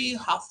roughly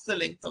half the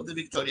length of the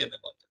Victoria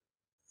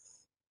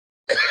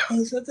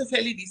Memorial. So it's a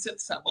fairly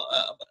decent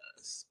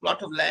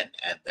plot of land,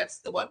 and that's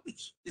the one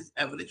which is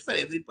average for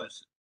every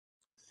person.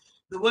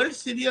 The world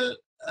cereal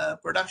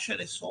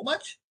production is so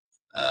much,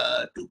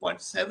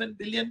 2.7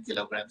 billion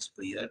kilograms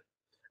per year.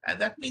 And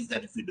that means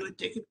that if you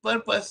take it per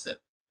person,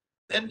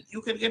 then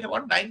you can get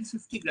about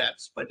 950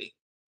 grams per day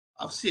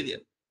of cereal.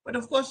 But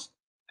of course,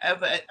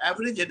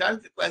 average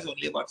adult requires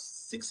only about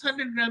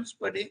 600 grams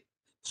per day.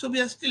 So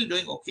we are still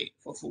doing okay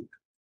for food.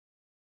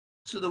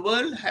 So the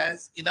world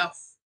has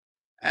enough,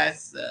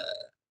 as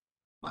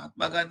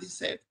Mahatma Gandhi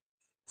said,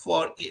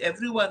 for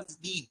everyone's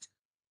need.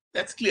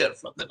 That's clear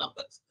from the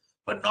numbers,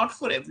 but not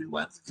for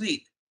everyone's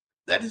greed.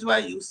 That is why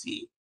you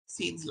see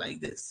scenes like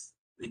this,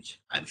 which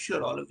I'm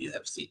sure all of you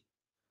have seen,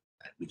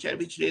 and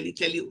which really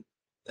tell you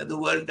that the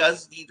world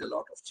does need a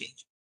lot of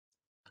change.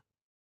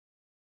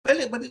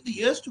 Well, but in the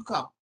years to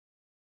come,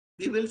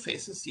 we will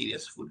face a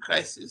serious food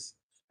crisis.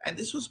 And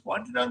this was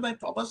pointed out by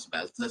Thomas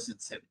Malthus in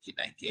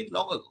 1798,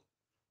 long ago.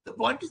 The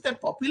point is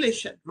that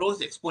population grows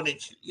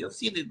exponentially. You have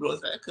seen it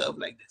grows like a curve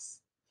like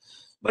this.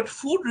 But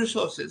food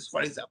resources,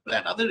 for example,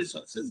 and other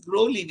resources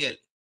grow linearly.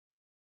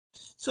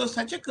 So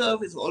such a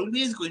curve is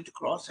always going to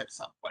cross at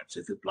some point.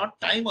 So if you plot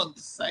time on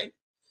this side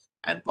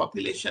and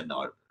population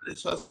or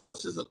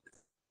resources on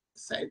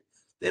this side,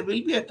 there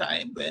will be a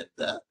time where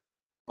the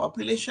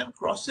population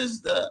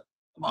crosses the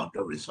amount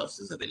of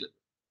resources available.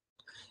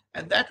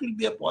 And that will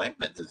be a point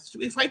when there has to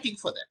be fighting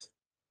for that.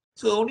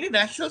 So the only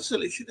natural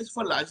solution is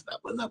for large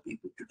numbers of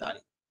people to die,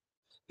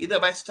 either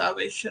by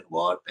starvation,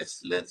 war,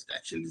 pestilence,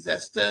 natural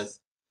disasters,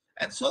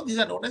 and so these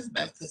are known as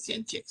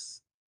Malthusian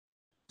checks.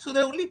 So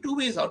there are only two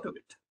ways out of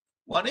it.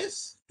 One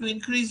is to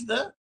increase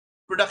the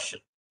production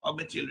of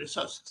material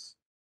resources.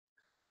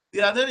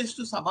 The other is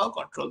to somehow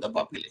control the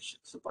population.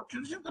 So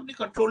population can be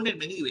controlled in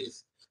many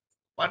ways.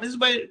 One is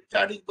by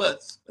retarding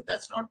births, but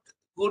that's not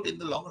good in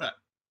the long run.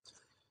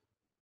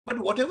 But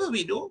whatever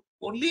we do,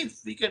 only if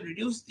we can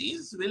reduce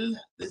these will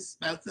this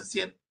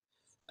Malthusian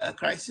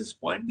crisis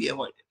point be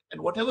avoided.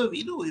 And whatever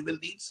we do, we will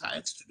need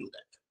science to do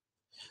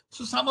that.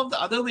 So some of the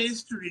other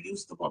ways to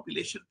reduce the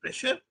population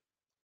pressure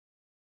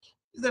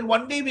is that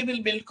one day we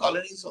will build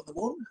colonies on the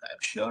moon, I'm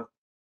sure.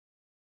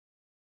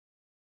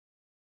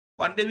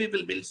 One day we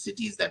will build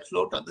cities that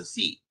float on the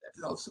sea. That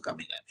is also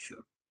coming, I'm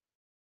sure.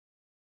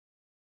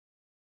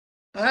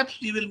 Perhaps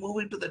we will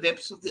move into the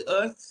depths of the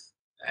earth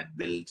and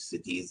build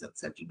cities and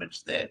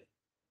settlements there.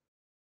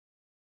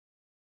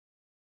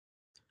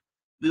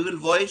 We will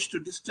voyage to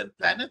distant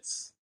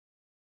planets.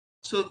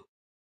 So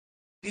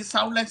these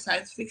sound like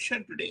science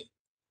fiction today,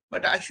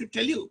 but I should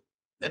tell you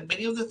that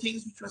many of the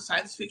things which were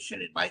science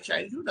fiction in my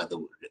childhood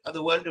are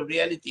the world of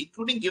reality,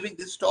 including giving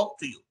this talk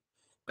to you.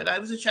 When I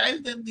was a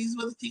child, then these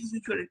were the things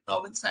which were written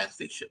off in science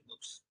fiction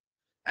books.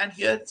 And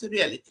here it's a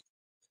reality.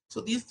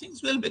 So these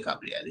things will become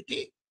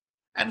reality.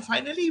 And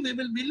finally, we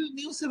will build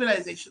new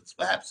civilizations,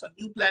 perhaps on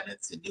new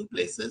planets, in new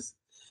places.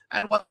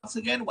 And once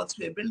again, once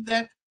we have built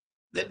that,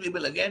 then we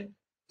will again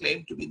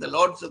claim to be the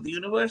lords of the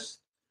universe.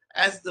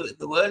 As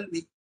the world,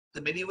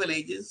 the medieval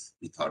ages,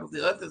 we thought of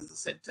the earth as the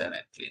center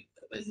and claimed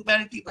that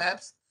humanity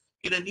perhaps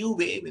in a new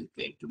way will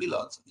claim to be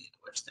lords of the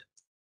universe then.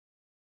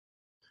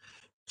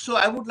 So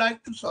I would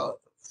like to sort of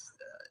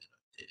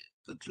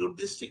conclude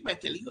this thing by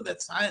telling you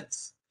that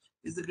science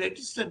is the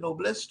greatest and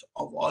noblest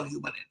of all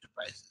human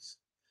enterprises.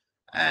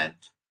 And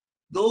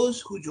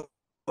those who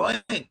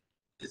join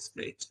this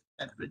great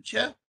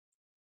adventure,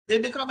 they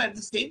become at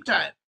the same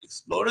time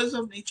explorers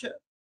of nature,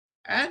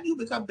 and you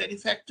become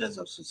benefactors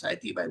of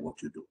society by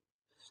what you do.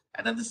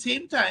 And at the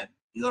same time,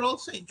 you are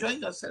also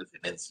enjoying yourself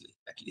immensely,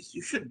 at least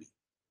you should be.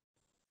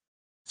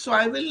 So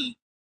I will,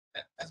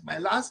 as my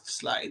last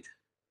slide,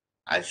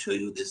 I'll show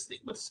you this thing,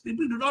 but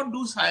people do not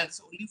do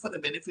science only for the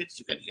benefits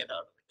you can get out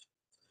of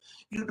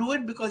it. You do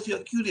it because you're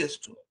curious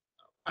to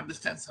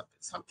understand something.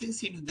 Something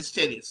seems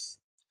mysterious.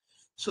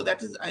 So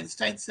that is,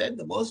 Einstein said,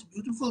 the most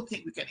beautiful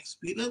thing we can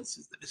experience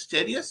is the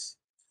mysterious.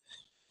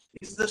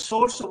 It is the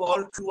source of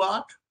all true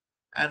art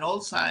and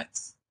all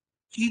science.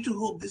 He to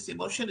whom this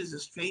emotion is a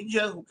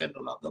stranger, who can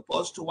no longer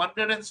pause to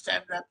wonder and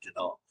stand wrapped in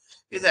awe,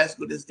 is as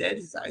good as dead,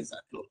 his eyes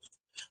are closed.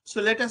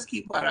 So let us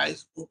keep our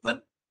eyes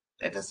open.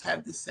 Let us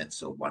have this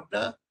sense of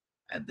wonder,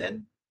 and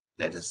then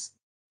let us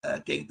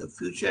take the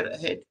future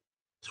ahead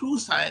through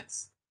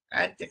science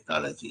and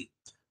technology,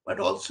 but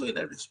also in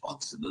a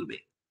responsible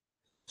way.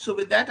 So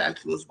with that, I'll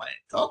close my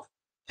talk.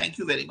 Thank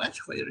you very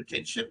much for your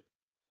attention,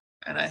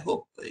 and I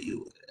hope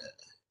you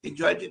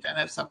enjoyed it and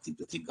have something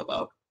to think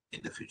about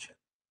in the future.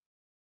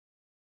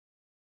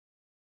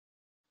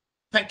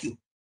 Thank you.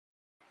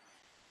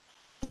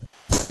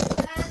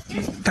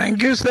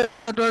 Thank you, sir.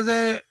 That was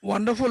a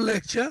wonderful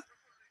lecture.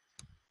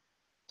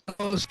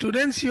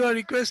 Students, you are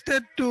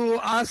requested to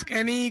ask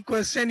any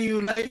question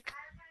you like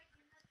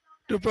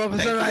to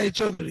Professor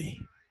Raychaudhuri.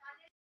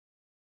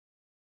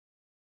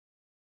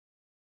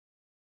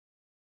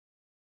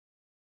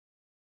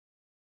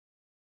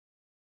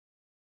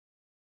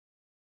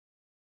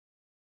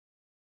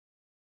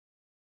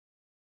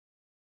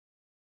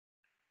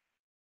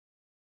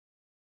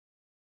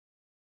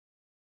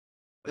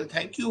 Well,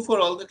 thank you for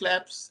all the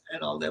claps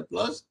and all the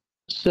applause.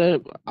 Sir,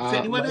 If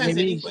anyone has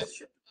any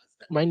question.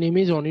 My name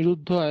is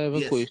Aniruddha. I have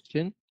a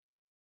question.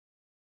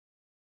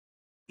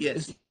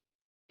 Yes.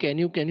 Can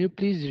you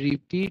please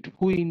repeat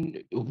who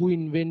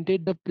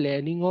invented the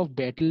planning of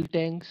battle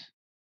tanks?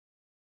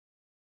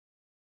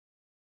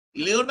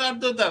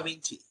 Leonardo da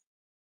Vinci.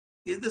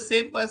 He is the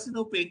same person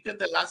who painted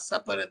the Last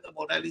Supper and the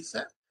Mona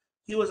Lisa.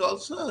 He was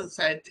also a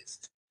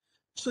scientist.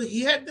 So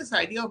he had this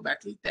idea of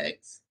battle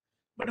tanks,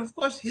 but of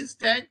course his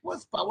tank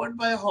was powered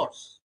by a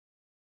horse.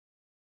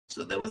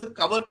 So there was a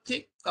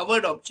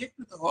covered object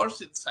with a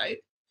horse inside,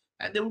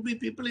 and there would be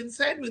people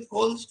inside with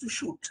holes to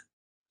shoot.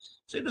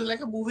 So it was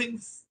like a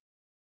moving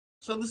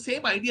So the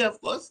same idea, of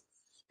course,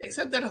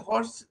 except that a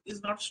horse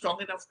is not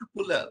strong enough to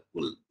pull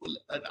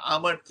an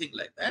armored thing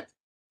like that.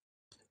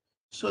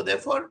 So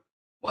therefore,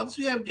 once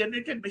we have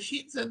generated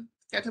machines and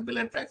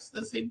caterpillar tracks,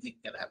 the same thing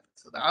can happen.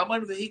 So the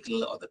armored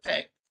vehicle or the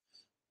tank,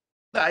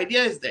 the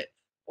idea is that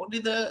only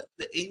the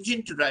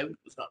engine to drive it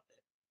was not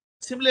there.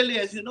 Similarly,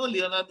 as you know,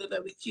 Leonardo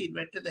da Vinci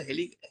invented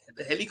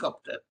the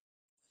helicopter,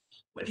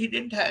 but he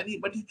didn't have any.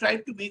 But he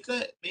tried to make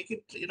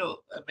it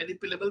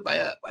manipulable by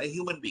a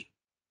human being.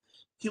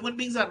 Human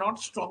beings are not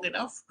strong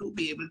enough to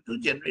be able to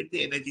generate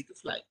the energy to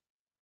fly,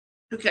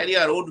 to carry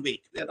our own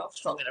weight. They are not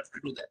strong enough to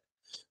do that.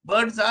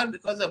 Birds are,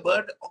 because a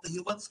bird on the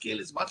human scale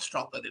is much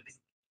stronger than a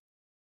human.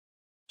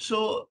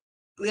 So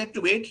we had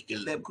to wait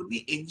till there could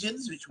be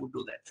engines which would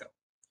do that job.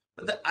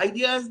 But the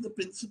ideas, the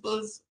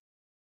principles,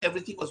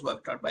 everything was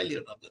worked out by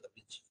Leonardo da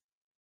Vinci.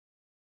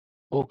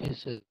 Okay,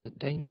 sir.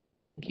 Thank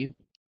you.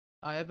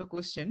 I have a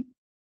question.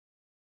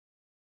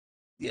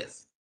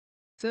 Yes.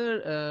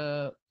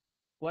 Sir,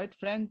 quite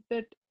frank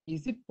that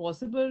is it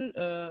possible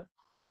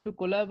to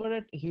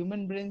collaborate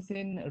human brains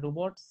in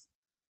robots?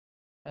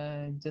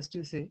 Just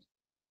to say,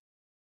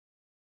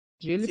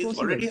 really See, it's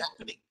possible? already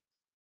happening.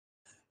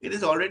 It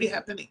is already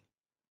happening.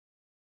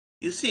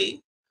 You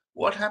see,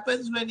 what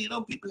happens when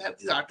people have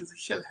these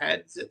artificial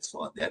hands and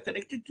so on, they are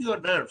connected to your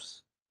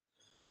nerves.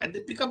 And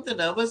they pick up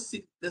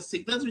the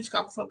signals which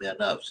come from your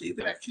nerves. So you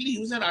can actually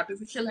use an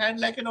artificial hand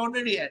like an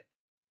ordinary hand.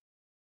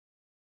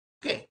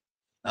 Okay.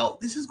 Now,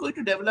 this is going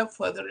to develop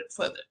further and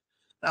further.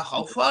 Now,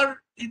 how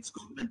far it's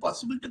going to be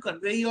possible to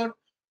convey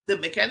the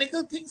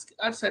mechanical things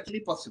are certainly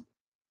possible.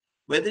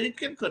 Whether it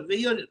can convey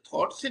your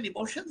thoughts and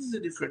emotions is a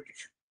different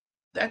issue.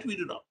 That we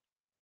do not.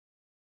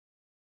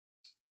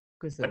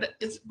 Okay, sir. But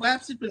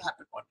perhaps it will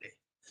happen one day.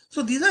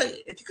 So these are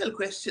ethical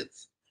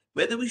questions.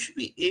 Whether we should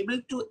be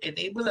able to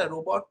enable a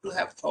robot to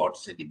have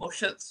thoughts and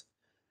emotions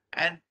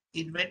and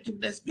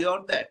inventiveness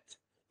beyond that.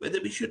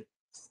 Whether we should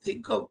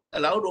think of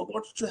allow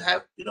robots to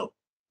have,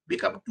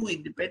 become too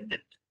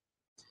independent.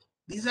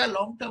 These are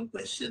long-term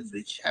questions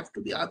which have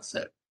to be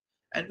answered.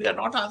 And we are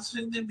not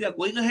answering them. We are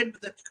going ahead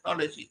with the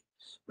technology,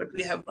 but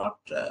we have not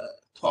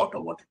thought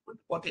of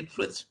what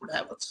influence it would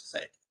have on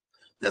society.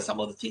 There are some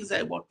of the things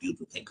I want you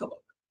to think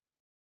about.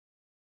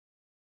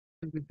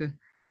 Okay, sir.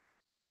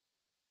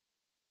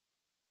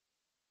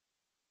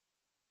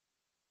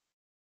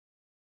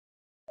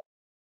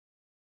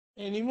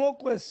 Any more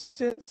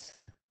questions?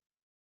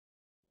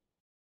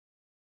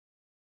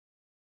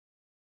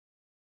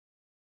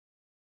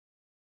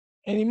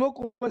 Any more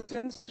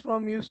questions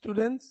from you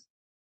students?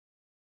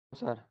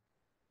 Sir.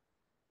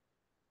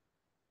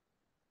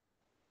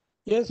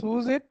 Yes,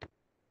 who's it?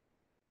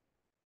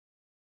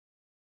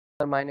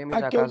 Sir, my name is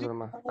আর কেউ Akash যদি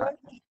Verma.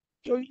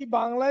 কেউ যদি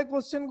বাংলায়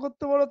question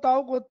করতে পারো তাও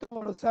করতে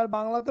পারো, স্যার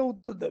বাংলাতে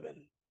উত্তর দেবেন।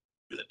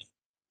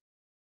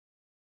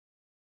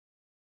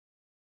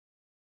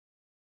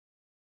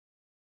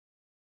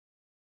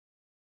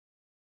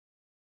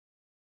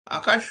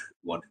 Akash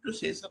wanted to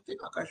say something.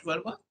 Akash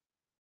Verma.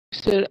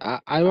 Sir,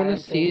 I want I to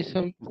am say saying-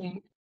 something.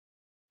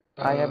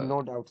 I have no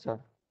doubt, sir.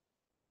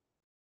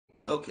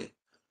 Okay.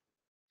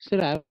 Sir,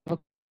 I have a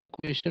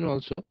question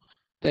also.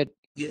 That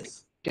Yes.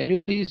 can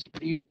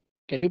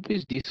you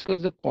please discuss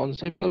the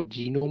concept of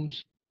genomes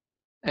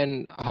and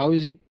how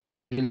is it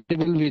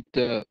relatable with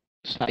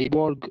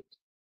cyborg?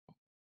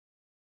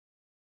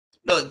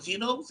 No,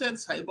 genomes and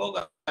cyborg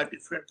are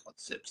different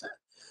concepts.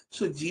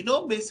 So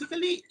genome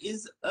basically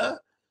is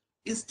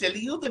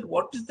telling you that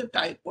what is the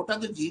type, what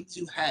are the genes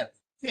you have.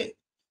 Okay.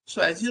 So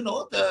as you know,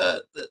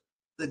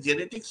 the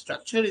genetic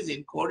structure is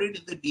encoded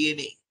in the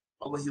DNA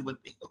of a human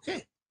being. Okay.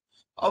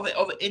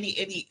 Of any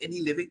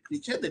living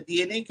creature, the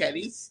DNA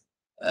carries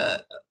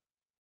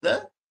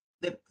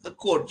the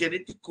code,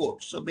 genetic code.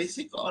 So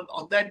basic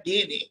on that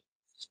DNA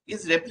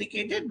is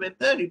replicated when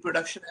the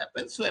reproduction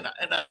happens. So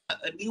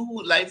a new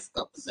life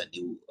comes, a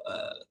new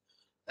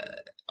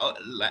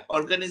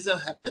organism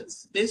happens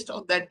based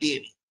on that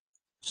DNA.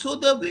 So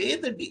the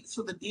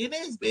DNA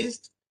is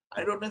based,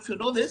 I don't know if you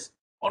know this,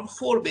 on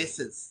 4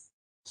 bases.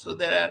 So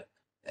they're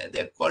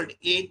called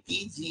A, T,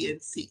 G,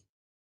 and C.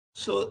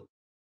 So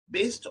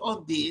based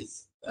on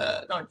these,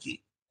 not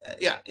G,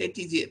 A,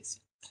 T, G, and C.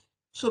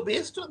 So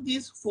based on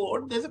these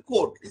 4, there's a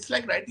code. It's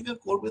like writing a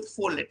code with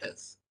 4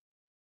 letters.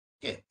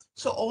 Okay.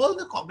 So all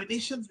the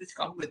combinations which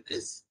come with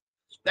this,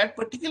 that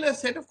particular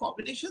set of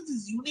combinations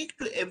is unique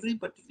to every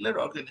particular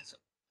organism.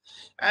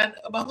 And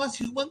among us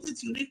humans,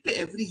 it's unique to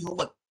every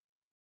human.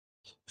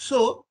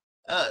 So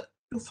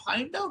to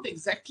find out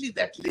exactly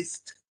that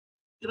list,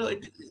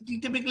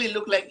 it typically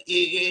look like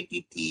A,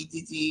 T, T,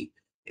 G, G,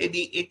 A,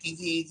 D, A, T,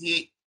 G,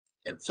 G,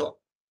 and so on.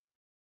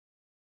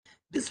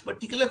 This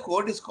particular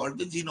code is called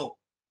the genome.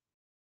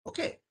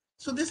 Okay.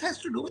 So this has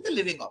to do with a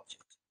living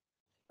object.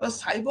 A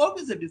cyborg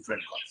is a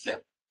different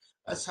concept.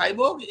 A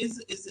cyborg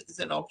is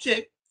an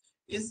object,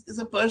 is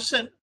a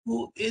person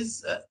who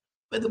is,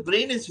 where the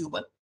brain is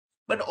human,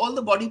 but all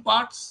the body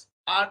parts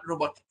are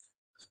robotic.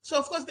 So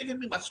of course they can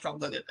be much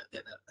stronger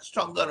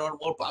or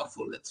more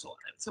powerful and so on.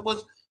 And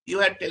suppose you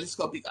had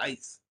telescopic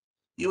eyes,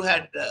 you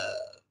had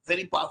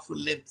very powerful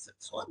limbs and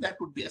so on, that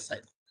would be a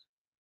cyborg.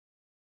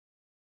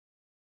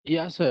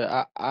 Yeah,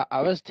 sir.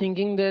 I was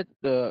thinking that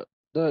the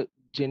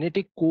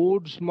genetic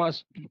codes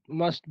must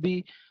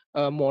be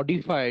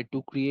modified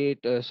to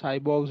create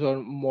cyborgs or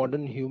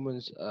modern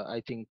humans.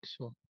 I think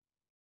so.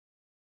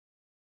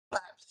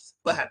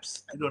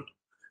 Perhaps, I don't know.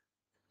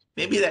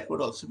 Maybe that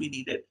would also be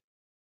needed.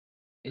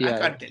 I Yeah.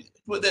 can't tell you.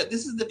 Well,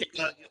 this is the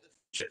technology of the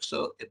future, so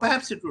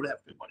perhaps it would have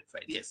to be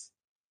modified. Yes.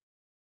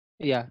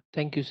 Yeah.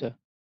 Thank you, sir.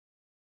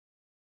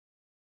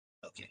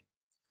 Okay.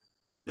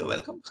 You're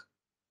welcome.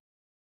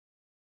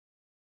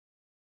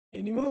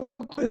 Any more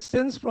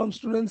questions from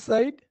student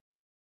side?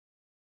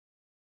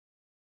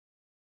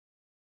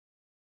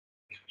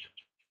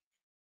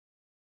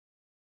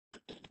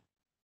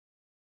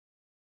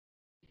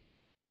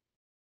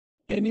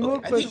 Any more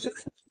Okay, I think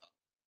questions?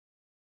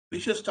 we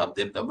should stop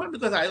the number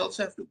because I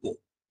also have to go.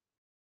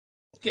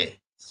 Okay,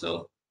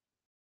 so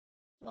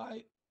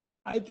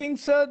I think,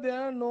 sir, there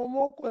are no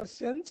more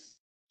questions.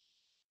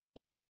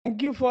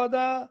 Thank you for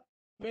the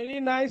very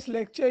nice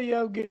lecture you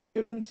have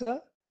given,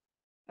 sir.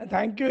 And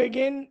thank you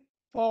again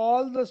for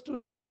all the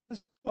students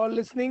for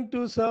listening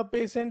to sir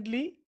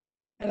patiently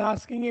and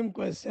asking him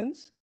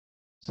questions.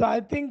 So I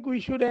think we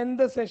should end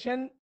the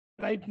session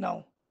right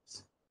now.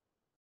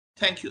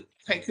 thank you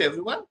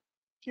everyone.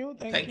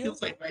 Thank you.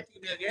 For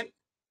inviting me again,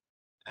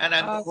 and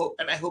I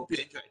hope you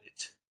enjoyed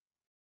it.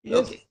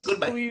 Yes, okay,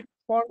 goodbye. We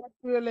forward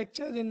to your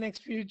lectures in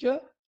next future.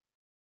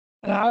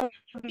 And I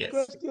Yes.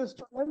 request your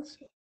students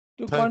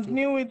to Thank you.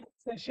 continue with the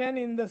session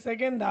in the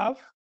second half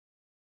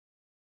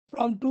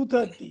from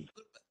 2:30.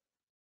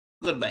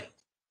 Goodbye.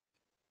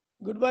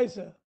 Goodbye,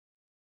 sir.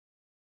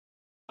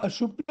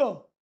 Shuplo.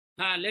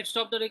 Let's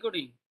stop the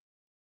recording.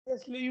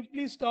 Yes, you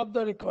please stop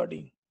the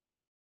recording.